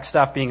on-track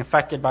stuff being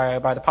affected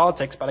by the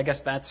politics. But I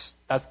guess that's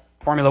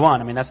Formula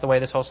One. I mean, that's the way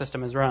this whole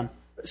system is run.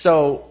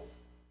 So,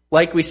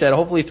 like we said,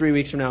 hopefully 3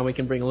 weeks from now we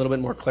can bring a little bit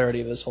more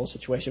clarity to this whole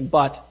situation.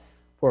 But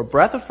for a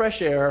breath of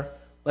fresh air,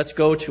 let's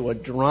go to a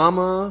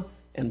drama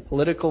and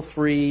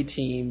political-free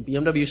team,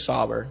 BMW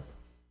Sauber.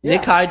 Yeah.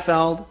 Nick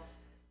Heidfeld,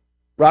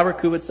 Robert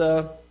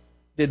Kubica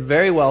did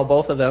very well,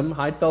 both of them.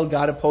 Heidfeld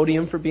got a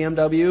podium for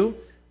BMW.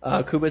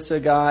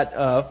 Kubica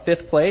got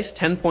 5th place,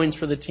 10 points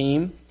for the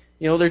team.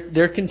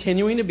 They're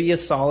continuing to be a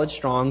solid,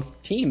 strong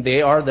team.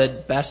 They are the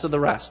best of the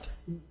rest.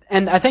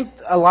 And I think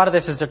a lot of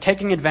this is they're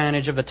taking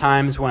advantage of the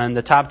times when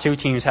the top 2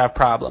 teams have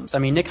problems. I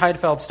mean, Nick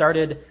Heidfeld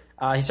started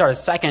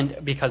second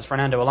because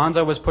Fernando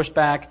Alonso was pushed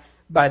back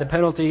by the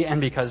penalty, and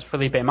because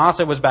Felipe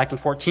Massa was back in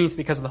 14th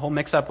because of the whole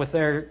mix-up with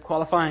their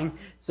qualifying.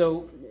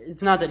 So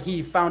it's not that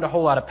he found a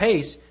whole lot of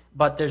pace,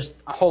 but there's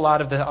a whole lot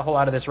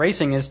of this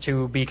racing is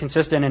to be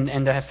consistent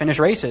and to finish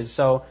races.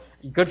 So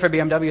good for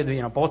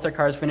BMW. Both their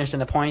cars finished in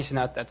the points, and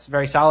that's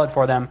very solid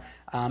for them.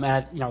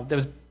 There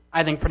was,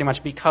 I think, pretty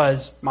much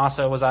because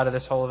Massa was out of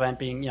this whole event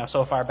being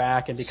so far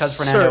back, and because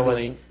Fernando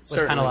was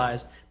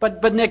penalized.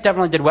 But Nick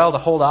definitely did well to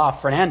hold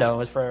off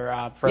Fernando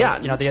for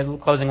the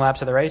closing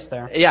laps of the race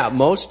there. Yeah,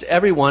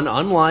 everyone,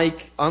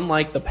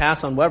 unlike the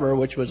pass on Weber,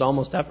 which was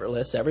almost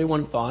effortless,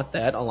 everyone thought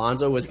that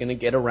Alonso was going to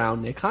get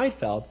around Nick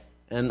Heidfeld,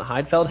 and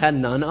Heidfeld had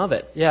none of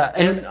it. Yeah,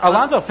 and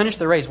Alonso finished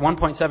the race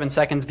 1.7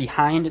 seconds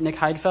behind Nick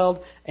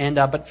Heidfeld, and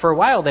but for a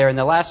while there, in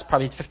the last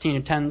probably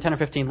 10 or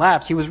 15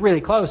 laps, he was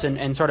really close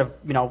and sort of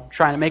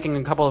making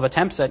a couple of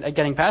attempts at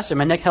getting past him,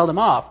 and Nick held him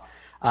off.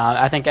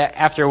 I think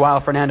after a while,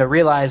 Fernando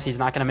realized he's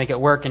not going to make it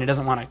work, and he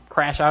doesn't want to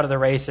crash out of the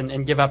race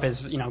and give up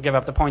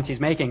the points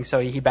he's making. So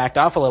he backed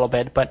off a little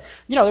bit. But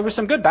there was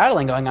some good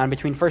battling going on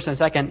between first and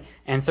second,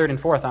 and third and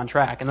fourth on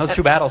track. And those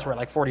 2 battles were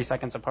like 40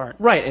 seconds apart.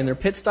 Right, and their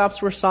pit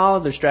stops were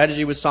solid. Their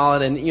strategy was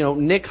solid. And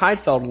Nick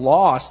Heidfeld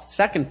lost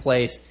second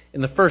place in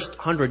the first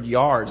 100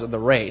 yards of the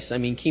race. I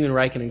mean, Kimi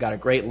Räikkönen got a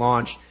great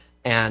launch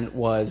and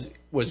was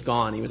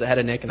gone. He was ahead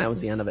of Nick, and that was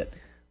the end of it.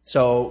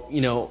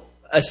 So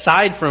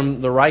aside from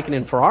the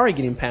Raikkonen Ferrari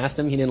getting past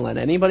him, he didn't let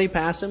anybody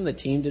pass him. The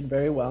team did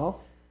very well.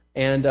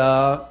 And,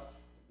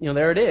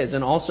 there it is.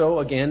 And also,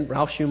 again,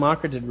 Ralf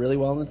Schumacher did really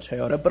well in the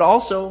Toyota, but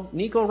also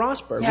Nico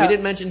Rosberg. Yeah, we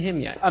didn't mention him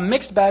yet. A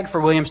mixed bag for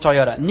Williams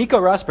Toyota. Nico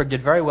Rosberg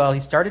did very well. He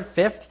started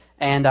 5th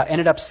and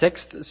ended up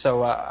 6th.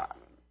 So,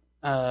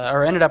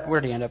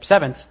 where did he end up?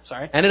 7th,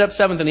 sorry. Ended up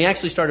 7th, and he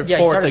actually started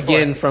 4th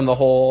again from the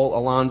whole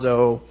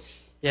Alonso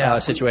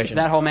situation.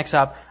 That whole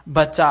mix-up.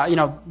 But,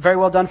 very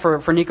well done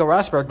for Nico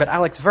Rosberg. But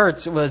Alex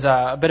Wirtz was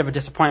a bit of a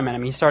disappointment. I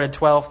mean, he started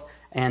 12th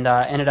and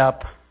ended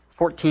up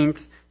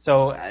 14th.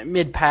 So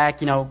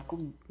mid-pack, near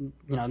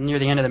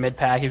the end of the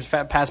mid-pack, he was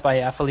passed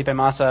by Felipe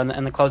Massa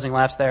in the closing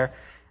laps there.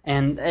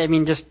 And, I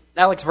mean, just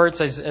Alex Wirtz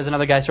is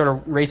another guy sort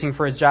of racing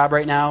for his job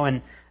right now.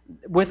 And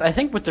I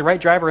think with the right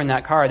driver in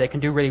that car, they can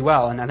do really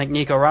well. And I think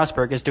Nico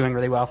Rosberg is doing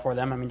really well for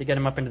them. I mean, to get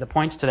him up into the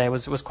points today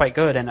was quite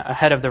good and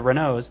ahead of the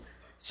Renaults.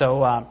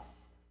 So,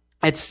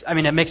 it's a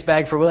mixed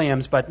bag for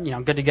Williams, but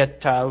good to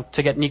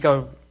get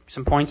Nico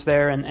some points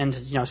there and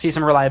see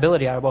some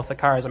reliability out of both the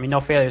cars. I mean,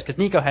 no failures because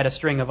Nico had a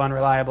string of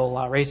unreliable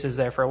races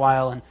there for a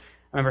while, and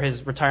I remember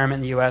his retirement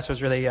in the U.S.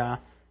 was really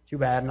too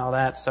bad and all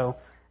that. So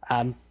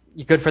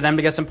good for them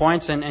to get some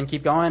points and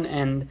keep going.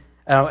 And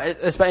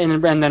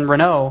then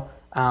Renault,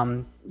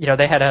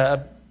 they had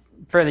a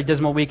fairly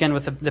dismal weekend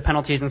with the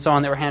penalties and so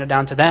on that were handed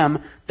down to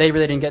them. They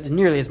really didn't get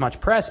nearly as much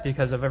press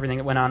because of everything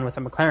that went on with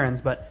the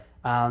McLarens, but.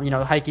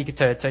 Heikki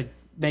to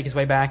make his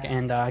way back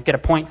and get a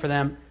point for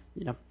them.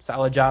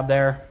 Solid job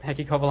there.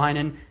 Heikki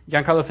Kovalainen,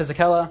 Giancarlo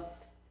Fisichella,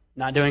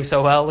 not doing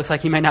so well. Looks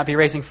like he may not be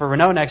racing for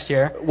Renault next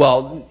year.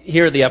 Well,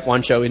 here at the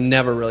F1 show, we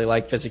never really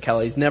liked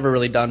Fisichella. He's never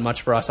really done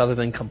much for us other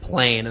than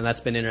complain, and that's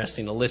been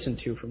interesting to listen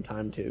to from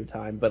time to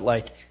time.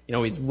 But,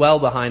 he's well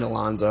behind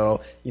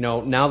Alonso.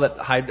 Now that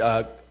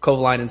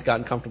Kovalainen's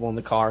gotten comfortable in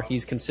the car,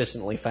 he's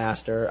consistently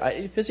faster.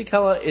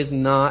 Fisichella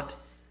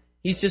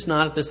he's just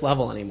not at this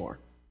level anymore.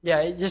 Yeah,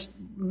 I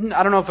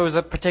don't know if it was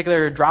a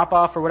particular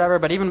drop-off or whatever,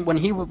 but even when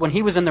he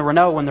was in the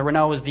Renault, when the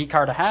Renault was the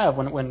car to have,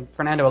 when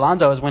Fernando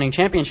Alonso was winning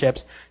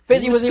championships,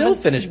 Fizzy was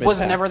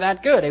never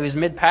that good. It was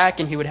mid-pack,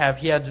 and he would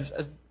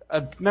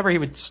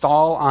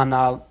stall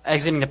on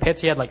exiting the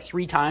pits. He had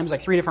 3 times,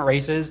 3 different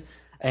races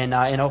in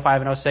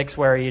 05 and 06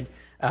 where he'd,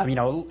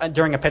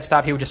 during a pit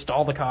stop, he would just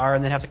stall the car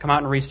and then have to come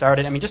out and restart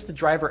it. I mean, just a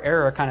driver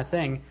error kind of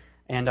thing,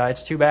 and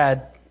it's too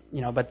bad,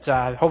 but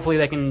hopefully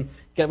they can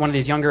get one of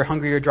these younger,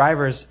 hungrier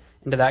drivers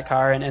into that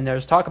car, and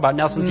there's talk about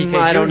Nelson Piquet Jr.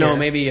 I don't know,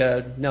 maybe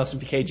Nelson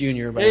Piquet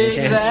Jr. by any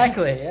chance.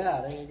 Exactly,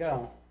 yeah, there you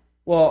go.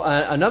 Well,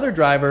 another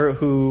driver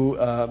who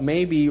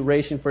may be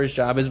racing for his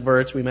job is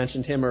Wirtz. We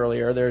mentioned him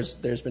earlier.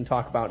 There's been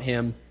talk about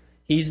him.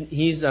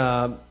 He's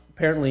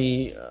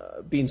apparently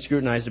being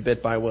scrutinized a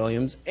bit by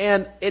Williams,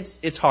 and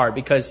it's hard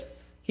because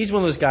he's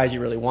one of those guys you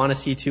really want to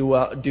see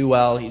do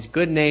well. He's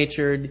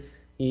good-natured.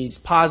 He's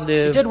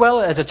positive. He did well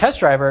as a test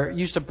driver. He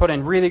used to put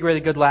in really, really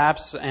good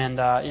laps, and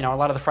a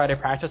lot of the Friday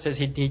practices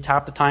he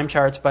topped the time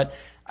charts, but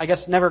I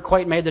guess never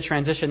quite made the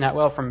transition that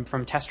well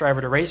from test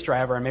driver to race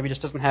driver, and maybe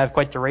just doesn't have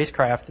quite the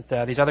racecraft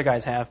that these other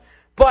guys have.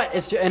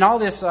 But in all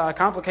this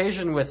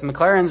complication with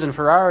McLarens and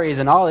Ferraris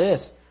and all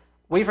this,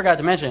 we forgot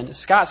to mention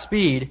Scott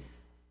Speed,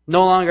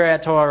 no longer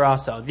at Toro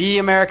Rosso. The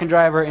American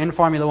driver in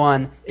Formula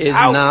One is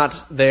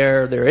not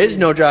there. There is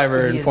no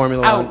driver in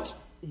Formula One.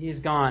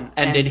 He's gone.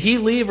 And did he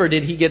leave or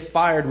did he get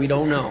fired? We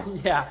don't know.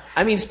 Yeah.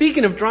 I mean,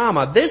 speaking of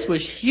drama, this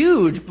was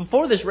huge.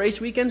 Before this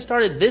race weekend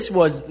started, this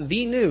was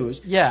the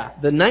news. Yeah.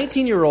 The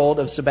 19-year-old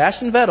of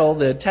Sebastian Vettel,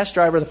 the test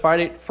driver, the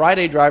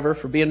Friday driver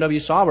for BMW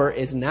Sauber,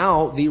 is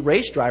now the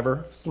race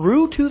driver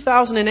through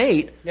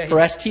 2008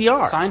 for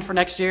STR. Signed for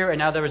next year, and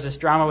now there was this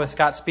drama with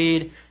Scott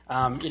Speed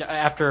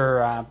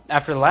after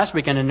the last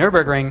weekend in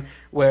Nürburgring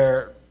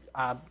where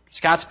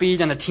Scott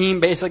Speed and the team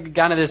basically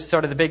got into this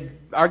sort of the big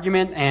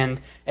argument, and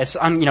it's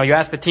you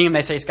ask the team,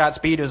 they say Scott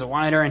Speed was a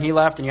whiner and he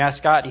left, and you ask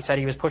Scott, he said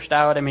he was pushed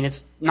out. I mean,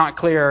 it's not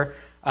clear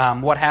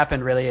what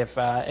happened really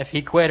if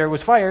he quit or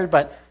was fired,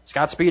 but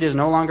Scott Speed is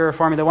no longer a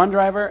Formula One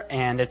driver,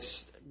 and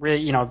it's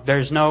really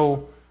there's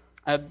no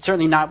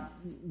certainly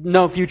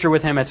no future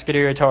with him at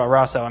Scuderia Toro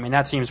Rosso. I mean,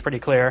 that seems pretty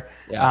clear.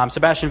 Yeah.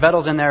 Sebastian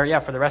Vettel's in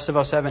there, for the rest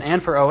of 07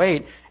 and for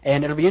 08,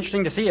 and it'll be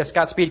interesting to see if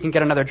Scott Speed can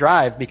get another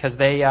drive because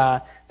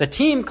the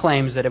team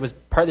claims that it was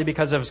partly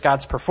because of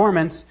Scott's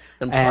performance.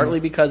 And partly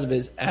because of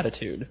his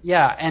attitude.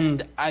 Yeah,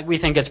 and we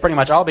think it's pretty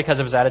much all because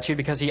of his attitude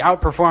because he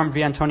outperformed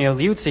Antonio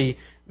Liuzzi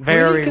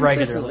very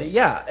regularly.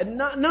 Yeah, and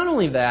not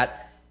only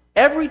that,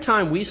 every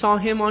time we saw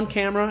him on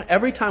camera,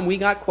 every time we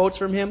got quotes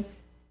from him,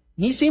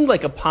 he seemed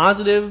like a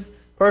positive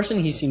person.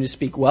 He seemed to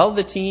speak well of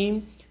the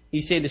team.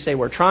 He seemed to say,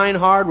 we're trying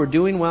hard, we're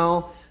doing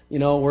well,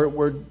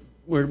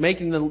 we're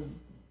making the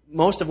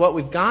most of what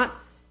we've got.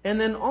 And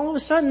then all of a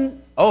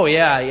sudden, he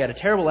had a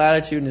terrible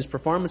attitude and his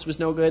performance was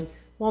no good.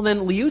 Well,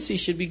 then Liuzzi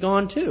should be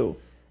gone too.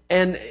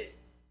 And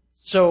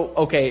so,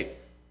 okay,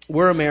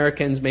 we're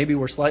Americans, maybe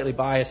we're slightly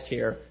biased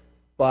here,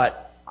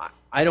 but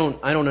I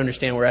don't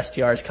understand where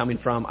STR is coming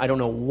from. I don't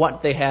know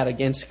what they had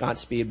against Scott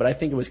Speed, but I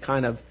think it was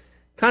kind of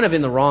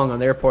in the wrong on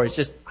their part. It's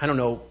just, I don't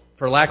know,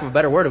 for lack of a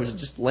better word, it was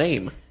just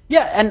lame.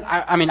 Yeah, and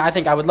I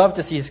think I would love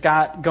to see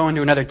Scott go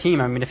into another team.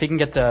 I mean, if he can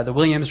get the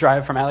Williams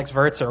drive from Alex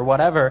Wirtz or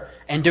whatever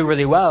and do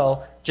really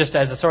well, just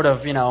as a sort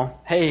of,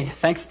 hey,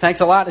 thanks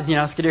a lot,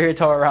 Scuderia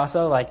Toro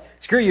Rosso,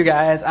 screw you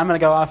guys, I'm going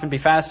to go off and be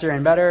faster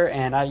and better,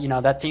 and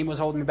that team was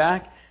holding me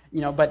back,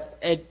 but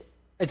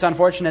it's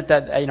unfortunate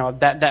that,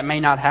 that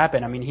may not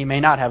happen. I mean, he may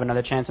not have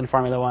another chance in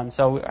Formula One,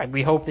 so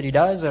we hope that he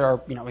does,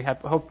 or, we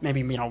hope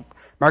maybe,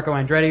 Marco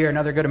Andretti or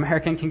another good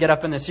American can get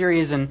up in the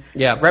series and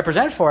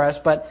represent for us,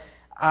 but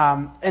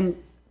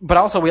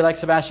also we like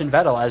Sebastian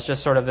Vettel as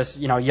just sort of this,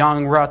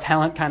 young, raw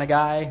talent kind of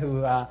guy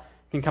who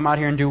can come out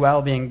here and do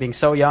well, being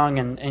so young,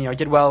 and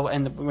did well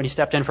when he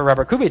stepped in for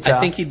Robert Kubica. I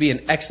think he'd be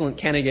an excellent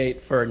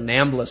candidate for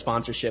NAMBLA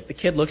sponsorship. The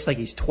kid looks like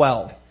he's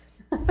 12.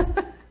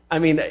 I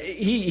mean,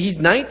 he's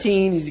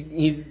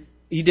 19.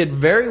 He did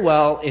very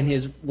well in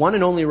his one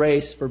and only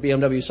race for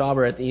BMW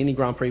Sauber at the Indy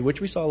Grand Prix, which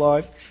we saw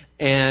live,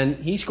 and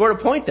he scored a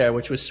point there,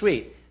 which was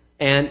sweet.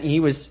 And he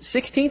was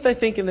 16th, I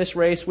think, in this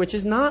race, which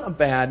is not a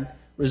bad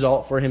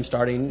result for him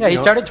starting. Yeah, he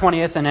started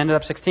 20th and ended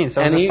up 16th.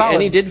 So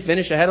and he did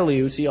finish ahead of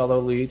Liuzzi,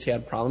 although Liuzzi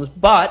had problems.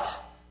 But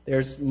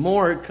there's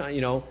more,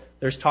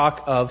 there's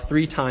talk of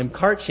 3-time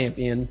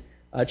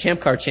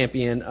Champ Car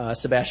champion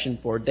Sebastian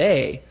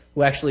Bourdais,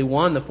 who actually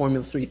won the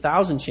Formula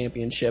 3000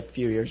 championship a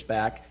few years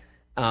back.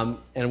 And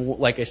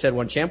like I said,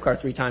 won Champ Car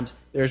 3 times.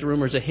 There's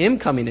rumors of him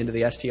coming into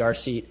the STR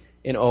seat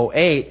in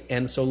 08,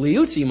 and so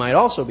Liuzzi might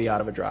also be out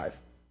of a drive.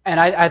 And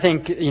I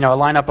think, a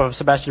lineup of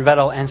Sebastian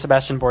Vettel and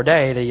Sebastian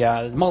Bourdais,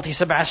 the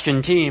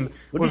multi-Sebastian team,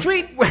 would be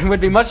sweet.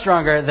 Would be much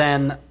stronger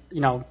than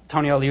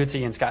Tonio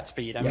Liuzzi and Scott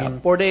Speed. I mean,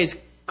 Bourdais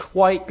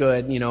quite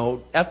good.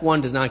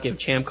 F1 does not give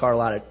Champ Car a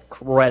lot of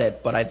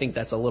credit, but I think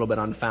that's a little bit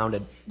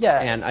unfounded. Yeah.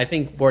 And I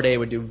think Bourdais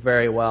would do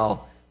very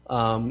well,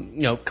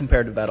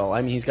 compared to Vettel.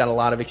 I mean, he's got a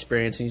lot of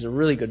experience, and he's a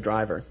really good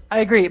driver. I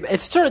agree.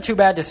 It's sort of too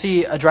bad to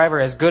see a driver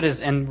as good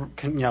as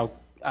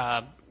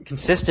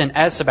consistent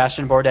as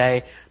Sebastian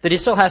Bourdais that he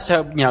still has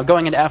to,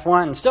 going into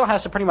F1, still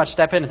has to pretty much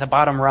step in at the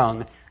bottom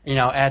rung,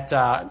 at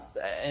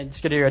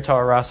Scuderia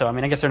Toro Rosso. I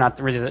mean, I guess they're not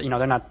really,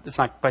 they're not. It's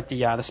not quite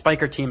the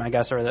Spiker team, I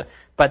guess,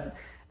 but.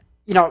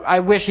 I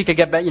wish he could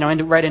get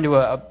right into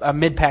a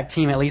mid-pack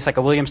team, at least like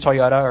a Williams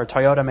Toyota or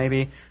Toyota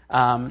maybe.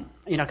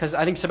 Because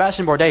I think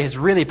Sebastian Bourdais has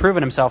really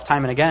proven himself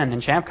time and again in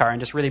Champ Car and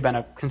just really been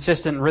a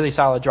consistent, really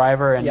solid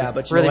driver and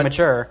really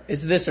mature.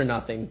 It's this or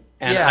nothing.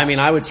 And I mean,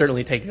 I would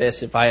certainly take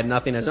this if I had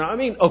nothing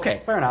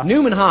okay. Fair enough.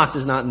 Newman Haas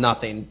is not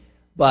nothing,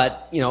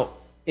 but,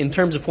 in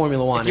terms of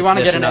Formula One, if you want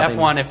to get into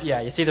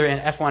F1, it's either in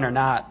F1 or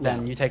not,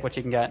 then you take what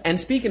you can get. And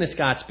speaking of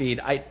Scott Speed,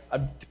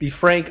 to be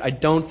frank, I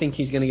don't think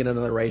he's going to get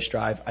another race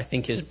drive. I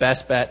think his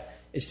best bet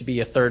is to be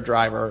a third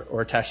driver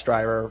or a test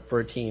driver for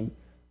a team.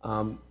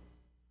 And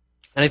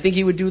I think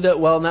he would do that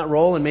well in that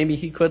role, and maybe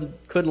he could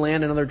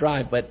land another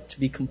drive. But to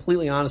be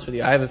completely honest with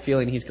you, I have a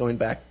feeling he's coming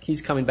back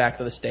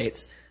to the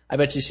States. I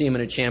bet you see him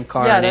in a Champ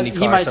Car and Indy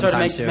Car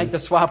sometime soon. He might make the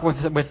swap with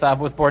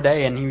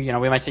Bourdais, and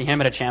we might see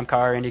him at a Champ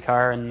Car, Indy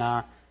Car, and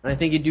I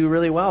think he'd do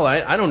really well.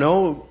 I don't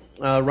know,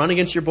 run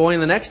against your boy in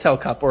the Nextel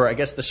Cup, or I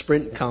guess the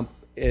Sprint Cup.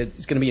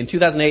 It's going to be in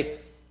 2008.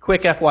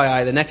 Quick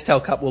FYI, the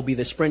Nextel Cup will be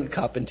the Sprint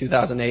Cup in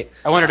 2008.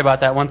 I wondered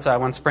about that once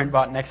when Sprint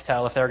bought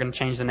Nextel, if they were going to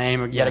change the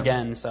name yet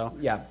again. So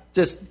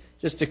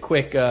just a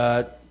quick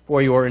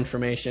for your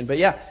information. But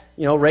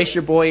race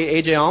your boy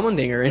AJ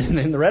Allmendinger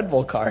in the Red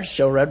Bull car.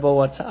 Show Red Bull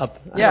what's up.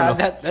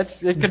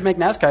 It could make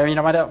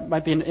NASCAR.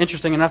 Might be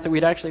interesting enough that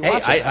we'd actually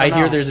watch it. I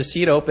hear there's a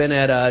seat open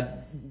at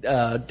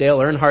Dale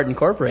Earnhardt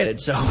Incorporated.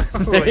 So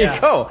there you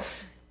go.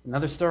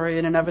 Another story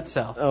in and of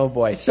itself. Oh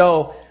boy.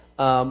 So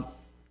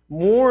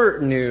more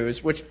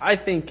news, which I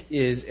think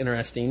is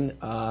interesting.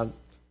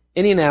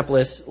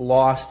 Indianapolis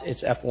lost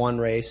its F1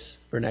 race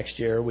for next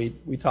year. We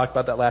talked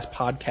about that last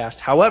podcast.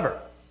 However,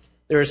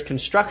 there is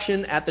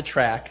construction at the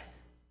track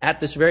at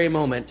this very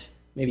moment.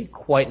 Maybe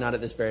quite not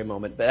at this very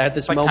moment, but at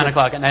this moment. 10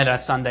 o'clock at night on a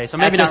Sunday, so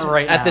maybe not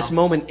right now. At this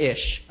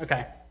moment-ish.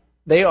 Okay.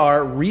 They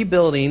are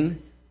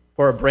rebuilding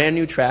for a brand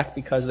new track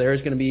because there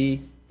is going to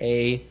be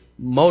a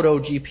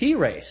MotoGP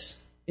race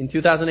in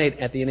 2008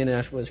 at the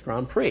Indianapolis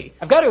Grand Prix.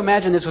 I've got to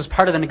imagine this was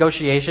part of the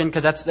negotiation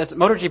because that's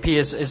MotoGP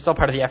is still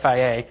part of the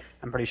FIA.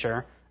 I'm pretty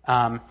sure.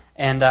 So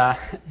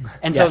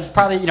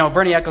probably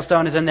Bernie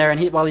Ecclestone is in there, and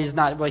he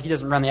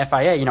doesn't run the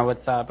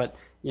FIA, but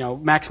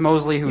Max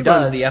Mosley he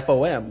runs the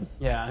FOM.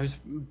 Yeah,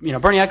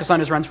 Bernie Ecclestone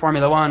just runs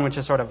Formula One, which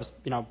is sort of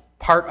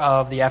part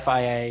of the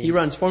FIA. He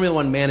runs Formula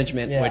One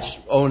Management, which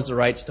owns the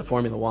rights to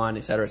Formula One,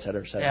 et cetera, et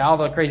cetera, et cetera. Yeah, all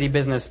the crazy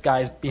business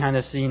guys behind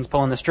the scenes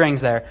pulling the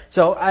strings there.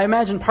 So I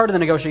imagine part of the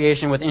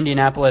negotiation with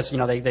Indianapolis,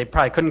 they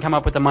probably couldn't come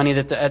up with the money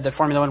that the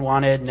Formula One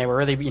wanted, and they were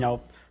really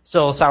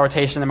still sour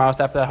taste in their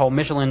mouth after that whole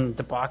Michelin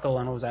debacle,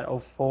 and what was that,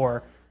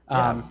 2004.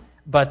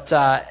 But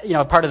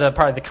part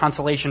of the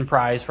consolation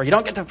prize for you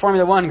don't get to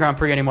Formula One Grand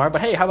Prix anymore,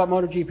 but hey, how about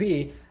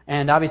MotoGP?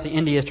 And obviously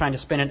Indy is trying to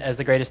spin it as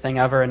the greatest thing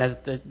ever. And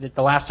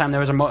the last time there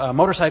was a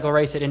motorcycle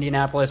race at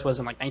Indianapolis was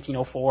in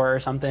 1904 or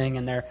something,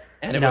 and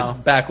it was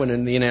back when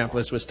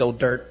Indianapolis was still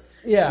dirt.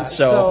 Yeah.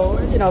 So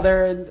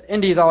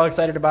Indy's all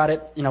excited about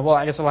it.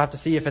 I guess we'll have to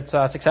see if it's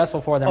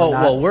successful for them. or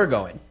not. Well, we're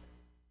going.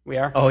 We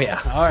are? Oh,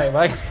 yeah. All right.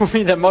 Well, we'll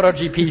be the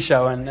MotoGP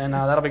show, and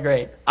that'll be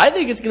great. I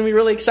think it's going to be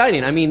really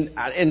exciting. I mean,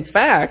 in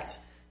fact,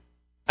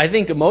 I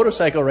think a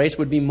motorcycle race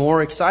would be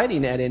more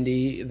exciting at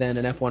Indy than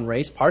an F1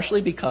 race,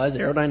 partially because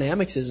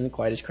aerodynamics isn't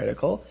quite as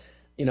critical.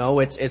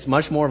 It's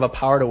much more of a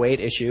power to weight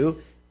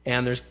issue,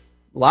 and there's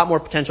a lot more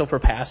potential for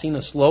passing.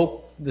 The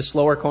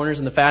slower corners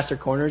and the faster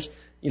corners,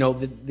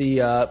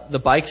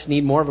 the bikes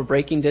need more of a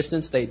braking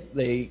distance.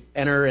 They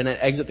enter and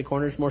exit the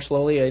corners more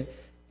slowly.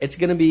 It's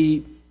going to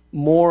be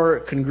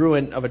more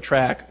congruent of a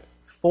track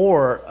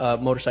for a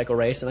motorcycle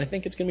race, and I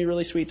think it's going to be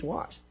really sweet to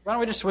watch. Why don't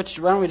we just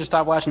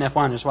stop watching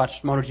F1 and just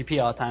watch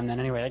MotoGP all the time then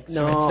anyway?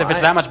 If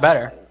it's that much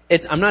better.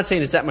 I'm not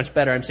saying it's that much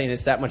better. I'm saying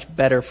it's that much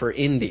better for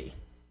Indy.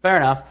 Fair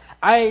enough.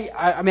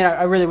 I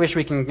really wish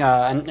we can,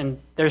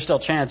 and there's still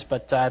a chance,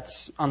 but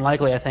it's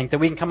unlikely, I think, that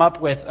we can come up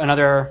with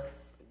another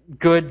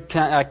good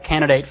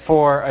candidate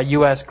for a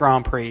U.S.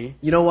 Grand Prix.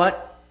 You know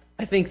what?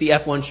 I think the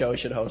F1 show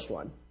should host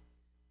one.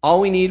 All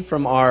we need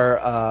from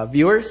our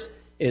viewers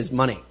is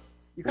money.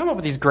 You come up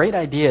with these great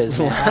ideas.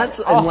 Lots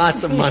and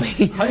lots of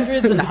money.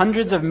 Hundreds and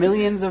hundreds of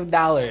millions of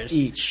dollars.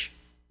 Each.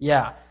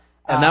 Yeah.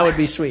 And that would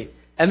be sweet.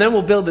 And then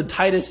we'll build the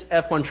tightest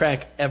F1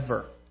 track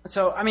ever.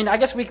 So, I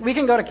guess we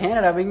can go to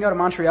Canada. We can go to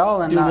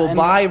Montreal. And we'll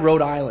buy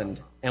Rhode Island,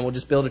 and we'll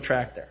just build a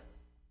track there.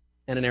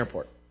 And an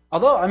airport.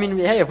 Although, I mean,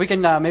 hey, if we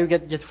can maybe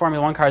get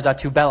Formula One cars out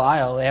to Belle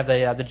Isle, they have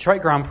the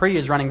Detroit Grand Prix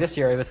is running this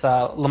year with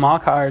Le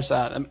Mans cars,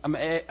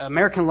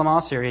 American Le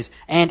Mans Series,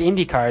 and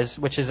Indy cars,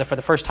 which is for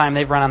the first time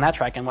they've run on that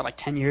track in like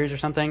 10 years or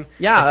something.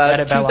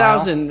 Yeah,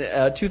 2000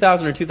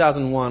 or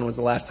 2001 was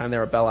the last time they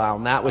were at Belle Isle,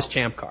 and that was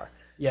Champ Car.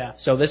 Yeah.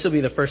 So this will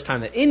be the first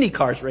time that Indy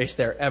cars race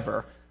there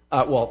ever.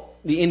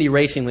 The Indy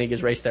Racing League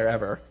has raced there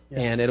ever,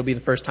 and it'll be the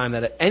first time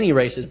that any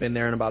race has been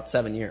there in about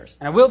 7 years.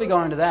 And I will be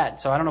going to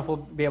that, so I don't know if we'll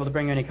be able to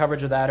bring you any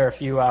coverage of that, or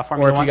if you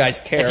Formula One, you guys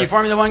care. If you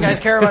Formula One guys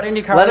care about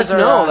Indy cars, let us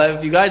know.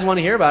 If you guys want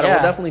to hear about it,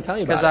 we'll definitely tell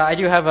you about it. Because I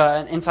do have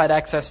an inside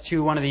access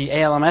to one of the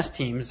ALMS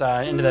teams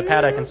into the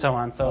paddock and so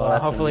on. So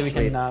hopefully we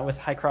can with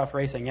Highcroft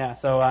Racing. Yeah.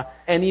 So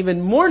and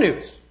even more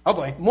news. Oh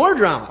boy, more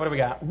drama. What do we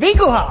got?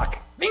 Winkelhock.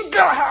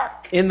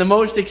 Winkelhock! In the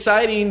most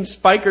exciting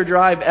Spiker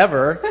drive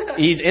ever,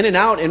 he's in and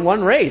out in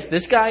one race.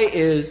 This guy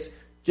is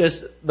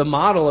just the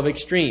model of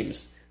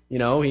extremes. You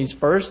know,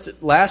 he's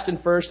last and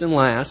first and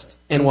last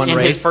in one race.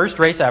 In his first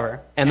race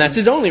ever. And that's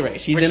his only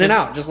race. He's in and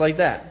out, just like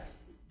that.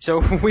 So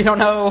we don't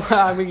know,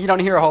 you don't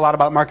hear a whole lot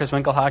about Marcus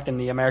Winkelhock in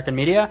the American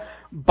media,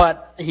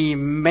 but he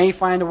may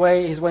find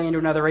his way into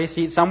another race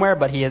seat somewhere,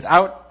 but he is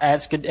out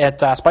at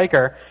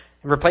Spiker,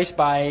 replaced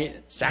by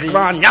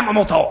Sakura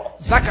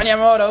Yamamoto. Sakura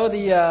Yamamoto,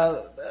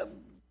 the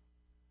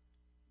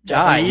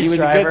Japanese he was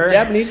driver. A good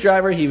Japanese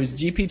driver. He was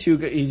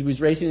GP2. He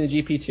was racing in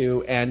the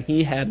GP2, and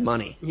he had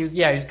money. He was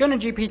good in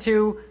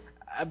GP2,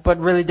 but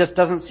really just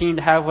doesn't seem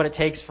to have what it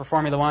takes for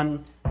Formula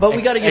One. But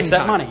we got to give him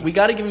time. Money. We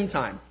got to give him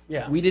time.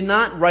 Yeah. We did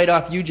not write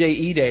off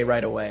UJ Ide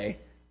right away.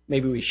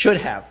 Maybe we should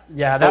have.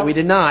 Yeah, but we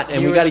did not,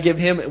 and we got to give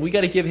him. We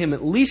got to give him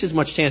at least as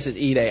much chance as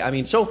Ide. I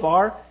mean, so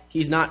far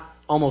he's not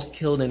almost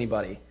killed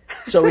anybody.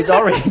 So he's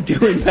already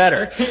doing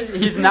better.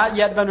 He's not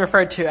yet been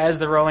referred to as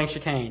the rolling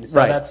chicane. So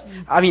right.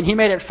 He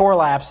made it 4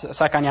 laps.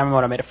 Sakura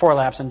Yamamoto made it 4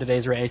 laps in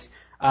today's race,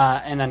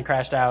 and then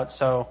crashed out.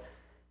 So,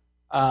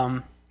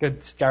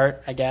 good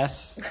start, I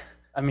guess.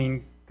 I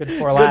mean, good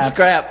 4 laps. Good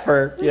scrap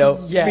for,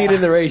 being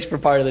in the race for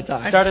part of the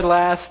time. Started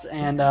last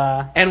and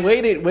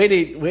way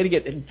to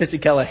get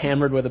Fisichella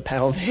hammered with a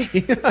penalty.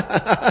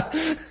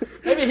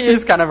 Maybe he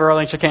is kind of a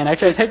rolling chicane.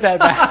 Actually, I take that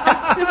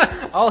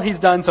back. All he's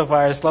done so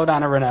far is slow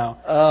down a Renault.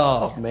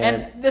 Oh, man.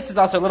 And this is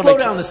also a little slow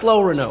down the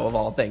slow Renault of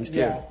all things, too.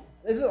 Yeah.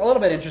 This is a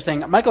little bit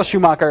interesting. Michael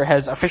Schumacher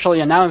has officially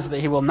announced that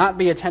he will not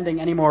be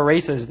attending any more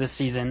races this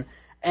season.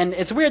 And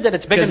it's weird that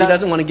it's big enough... Because he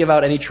doesn't want to give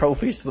out any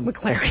trophies to the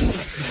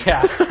McLarens.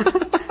 Yeah.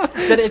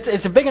 That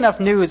it's a big enough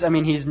news. I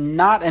mean, he's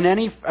not in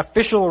any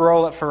official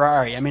role at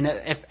Ferrari. I mean,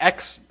 if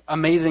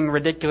amazing,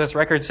 ridiculous,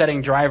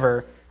 record-setting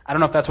driver... I don't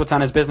know if that's what's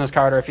on his business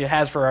card or if he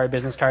has Ferrari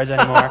business cards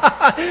anymore.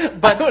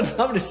 But I would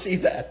love to see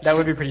that. That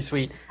would be pretty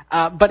sweet.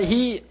 But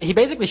he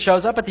basically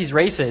shows up at these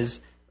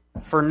races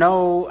for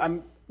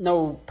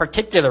no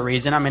particular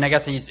reason. I mean, I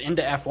guess he's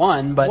into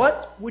F1, but...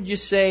 What would you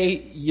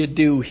say you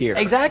do here?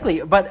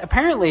 Exactly. But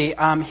apparently,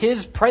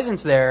 his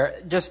presence there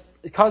just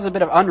caused a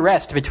bit of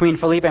unrest between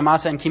Felipe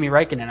Massa and Kimi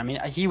Räikkönen. I mean,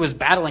 he was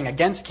battling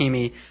against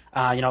Kimi,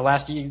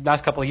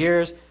 last couple of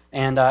years.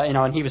 And,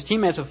 and he was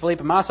teammates with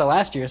Felipe Massa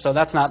last year, so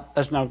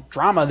there's no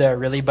drama there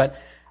really, but,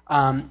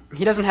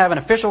 he doesn't have an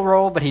official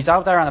role, but he's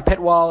out there on the pit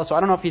wall, so I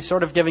don't know if he's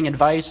sort of giving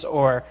advice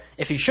or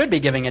if he should be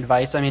giving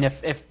advice. I mean,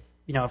 if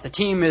the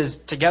team is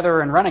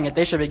together and running it,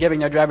 they should be giving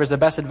their drivers the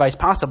best advice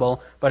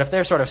possible, but if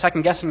they're sort of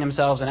second guessing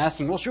themselves and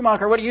asking, well,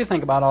 Schumacher, what do you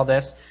think about all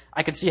this?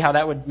 I could see how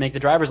that would make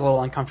the drivers a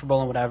little uncomfortable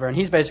and whatever, and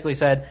he's basically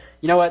said,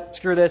 you know what,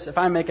 screw this, if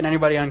I'm making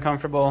anybody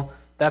uncomfortable,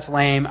 that's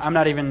lame.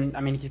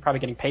 He's probably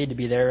getting paid to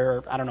be there,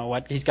 or I don't know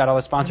what. He's got all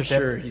the sponsorship.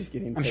 I'm sure he's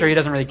getting paid. I'm sure he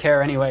doesn't really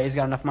care anyway. He's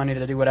got enough money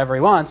to do whatever he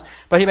wants.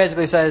 But he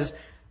basically says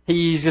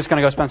he's just going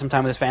to go spend some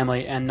time with his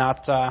family and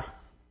not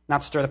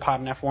stir the pot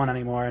in F1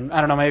 anymore. And I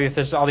don't know, maybe if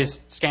there's all these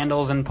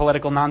scandals and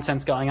political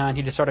nonsense going on,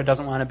 he just sort of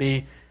doesn't want to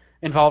be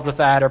involved with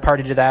that or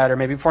party to that, or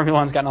maybe Formula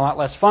One's gotten a lot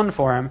less fun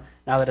for him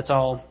now that it's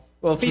all...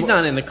 Well, if he's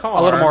not in the car...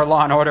 A little more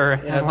law and order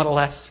and a little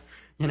less...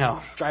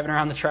 driving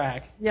around the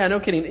track. Yeah, no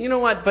kidding. You know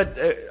what? But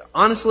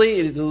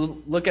honestly,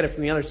 look at it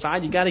from the other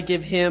side. You got to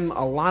give him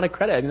a lot of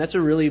credit. I mean, that's a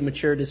really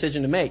mature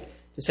decision to make.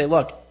 To say,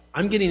 look,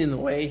 I'm getting in the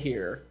way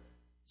here,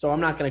 so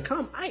I'm not going to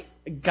come. I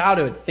got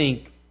to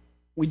think.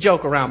 We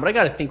joke around, but I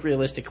got to think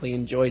realistically. He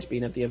enjoys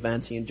being at the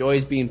events. He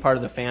enjoys being part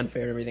of the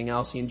fanfare and everything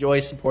else. He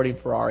enjoys supporting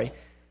Ferrari,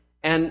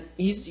 and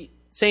he's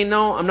saying,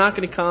 no, I'm not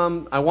going to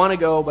come. I want to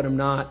go, but I'm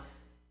not.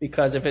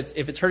 Because if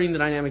it's hurting the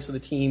dynamics of the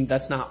team,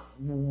 that's not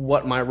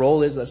what my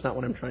role is. That's not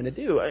what I'm trying to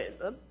do.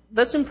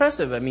 That's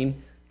impressive. I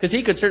mean, because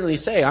he could certainly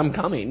say, "I'm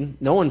coming."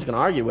 No one's going to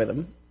argue with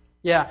him.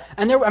 Yeah,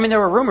 and there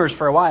were rumors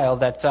for a while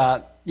that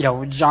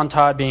Jean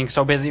Todt being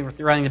so busy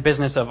running the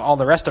business of all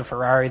the rest of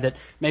Ferrari that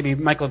maybe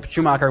Michael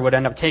Schumacher would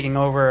end up taking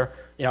over,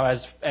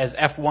 as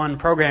F1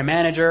 program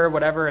manager or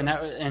whatever,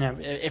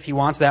 and if he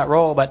wants that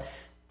role. But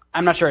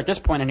I'm not sure at this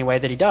point anyway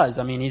that he does.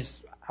 I mean,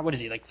 what is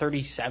he, like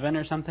 37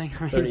 or something?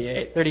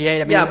 38.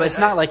 38. I mean, yeah, but it's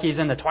not like he's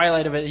in the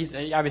twilight of it. He's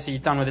obviously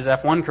done with his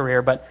F1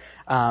 career, but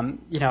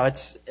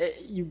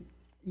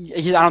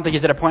I don't think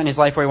he's at a point in his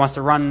life where he wants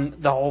to run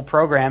the whole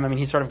program. I mean,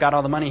 he's sort of got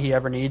all the money he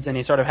ever needs, and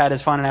he sort of had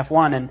his fun in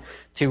F1, and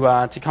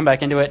to come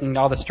back into it and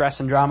all the stress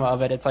and drama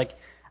of it, it's like,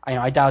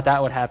 I doubt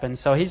that would happen.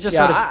 So he's just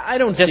sort of I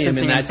don't see him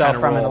in that himself kind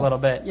of from role. it a little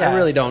bit. Yeah. I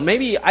really don't.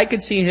 Maybe I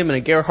could see him in a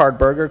Gerhard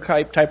Berger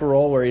type of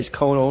role where he's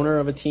co-owner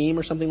of a team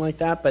or something like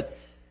that, but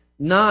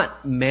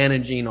not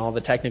managing all the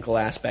technical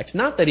aspects.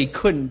 Not that he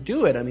couldn't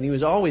do it. I mean, he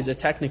was always a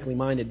technically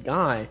minded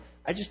guy.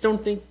 I just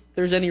don't think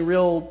there's any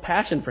real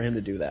passion for him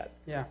to do that.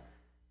 Yeah.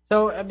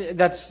 So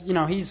that's,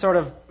 he's sort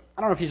of,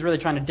 I don't know if he's really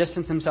trying to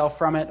distance himself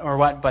from it or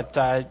what, but,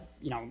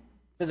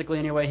 physically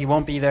anyway, he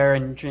won't be there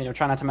and,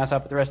 try not to mess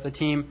up with the rest of the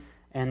team.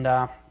 And,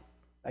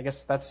 I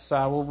guess that's,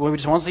 we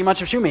just won't see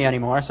much of Schumi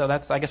anymore, so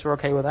I guess we're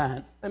okay with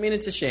that. I mean,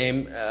 it's a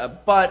shame,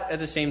 but at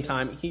the same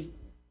time,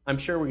 I'm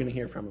sure we're going to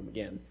hear from him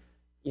again.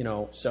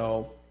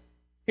 So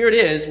here it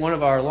is, one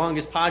of our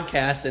longest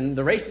podcasts, and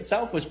the race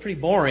itself was pretty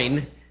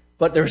boring,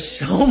 but there's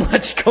so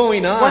much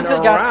going on. Once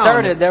it got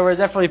started, there was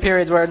definitely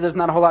periods where there's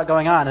not a whole lot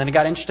going on, and it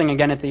got interesting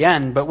again at the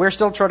end, but we're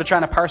still sort of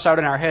trying to parse out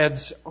in our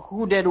heads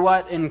who did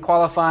what in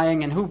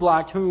qualifying, and who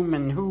blocked whom,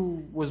 and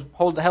who was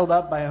held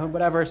up by whom,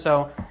 whatever,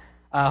 so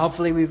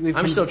hopefully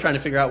I'm still trying to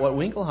figure out what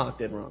Winkelhock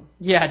did wrong.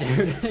 Yeah,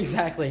 dude,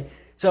 exactly.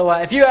 So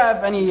if you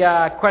have any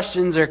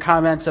questions or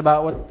comments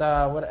about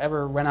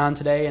whatever went on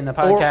today in the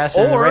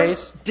podcast and the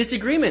race,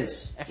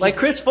 disagreements, like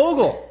Chris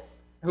Fogel,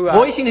 who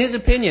voicing his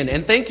opinion,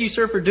 and thank you,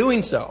 sir, for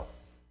doing so.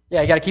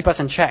 Yeah, you got to keep us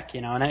in check,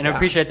 and I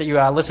appreciate that you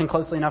listen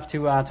closely enough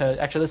to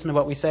actually listen to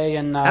what we say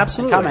and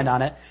comment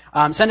on it.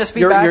 Send us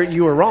feedback.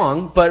 You were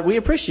wrong, but we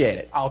appreciate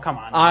it. Oh, come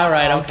on. All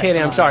right, I'm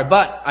kidding. I'm sorry,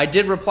 but I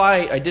did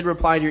reply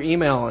to your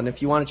email, and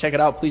if you want to check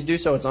it out, please do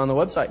so. It's on the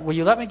website. Will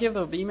you let me give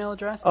the email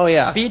address? Oh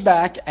yeah.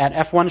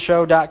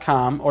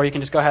 Feedback@f1show.com, or you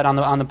can just go ahead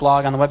on the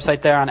blog on the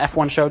website there on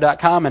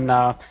f1show.com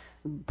and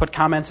put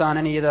comments on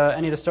any of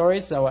the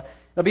stories. So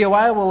it'll be a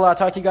while. We'll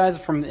talk to you guys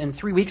in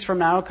 3 weeks from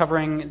now,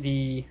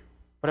 covering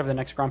whatever the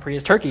next Grand Prix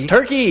is,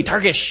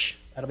 Turkish.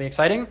 That'll be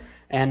exciting.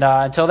 And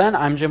until then,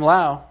 I'm Jim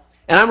Lau.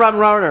 And I'm Robin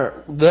Rauner.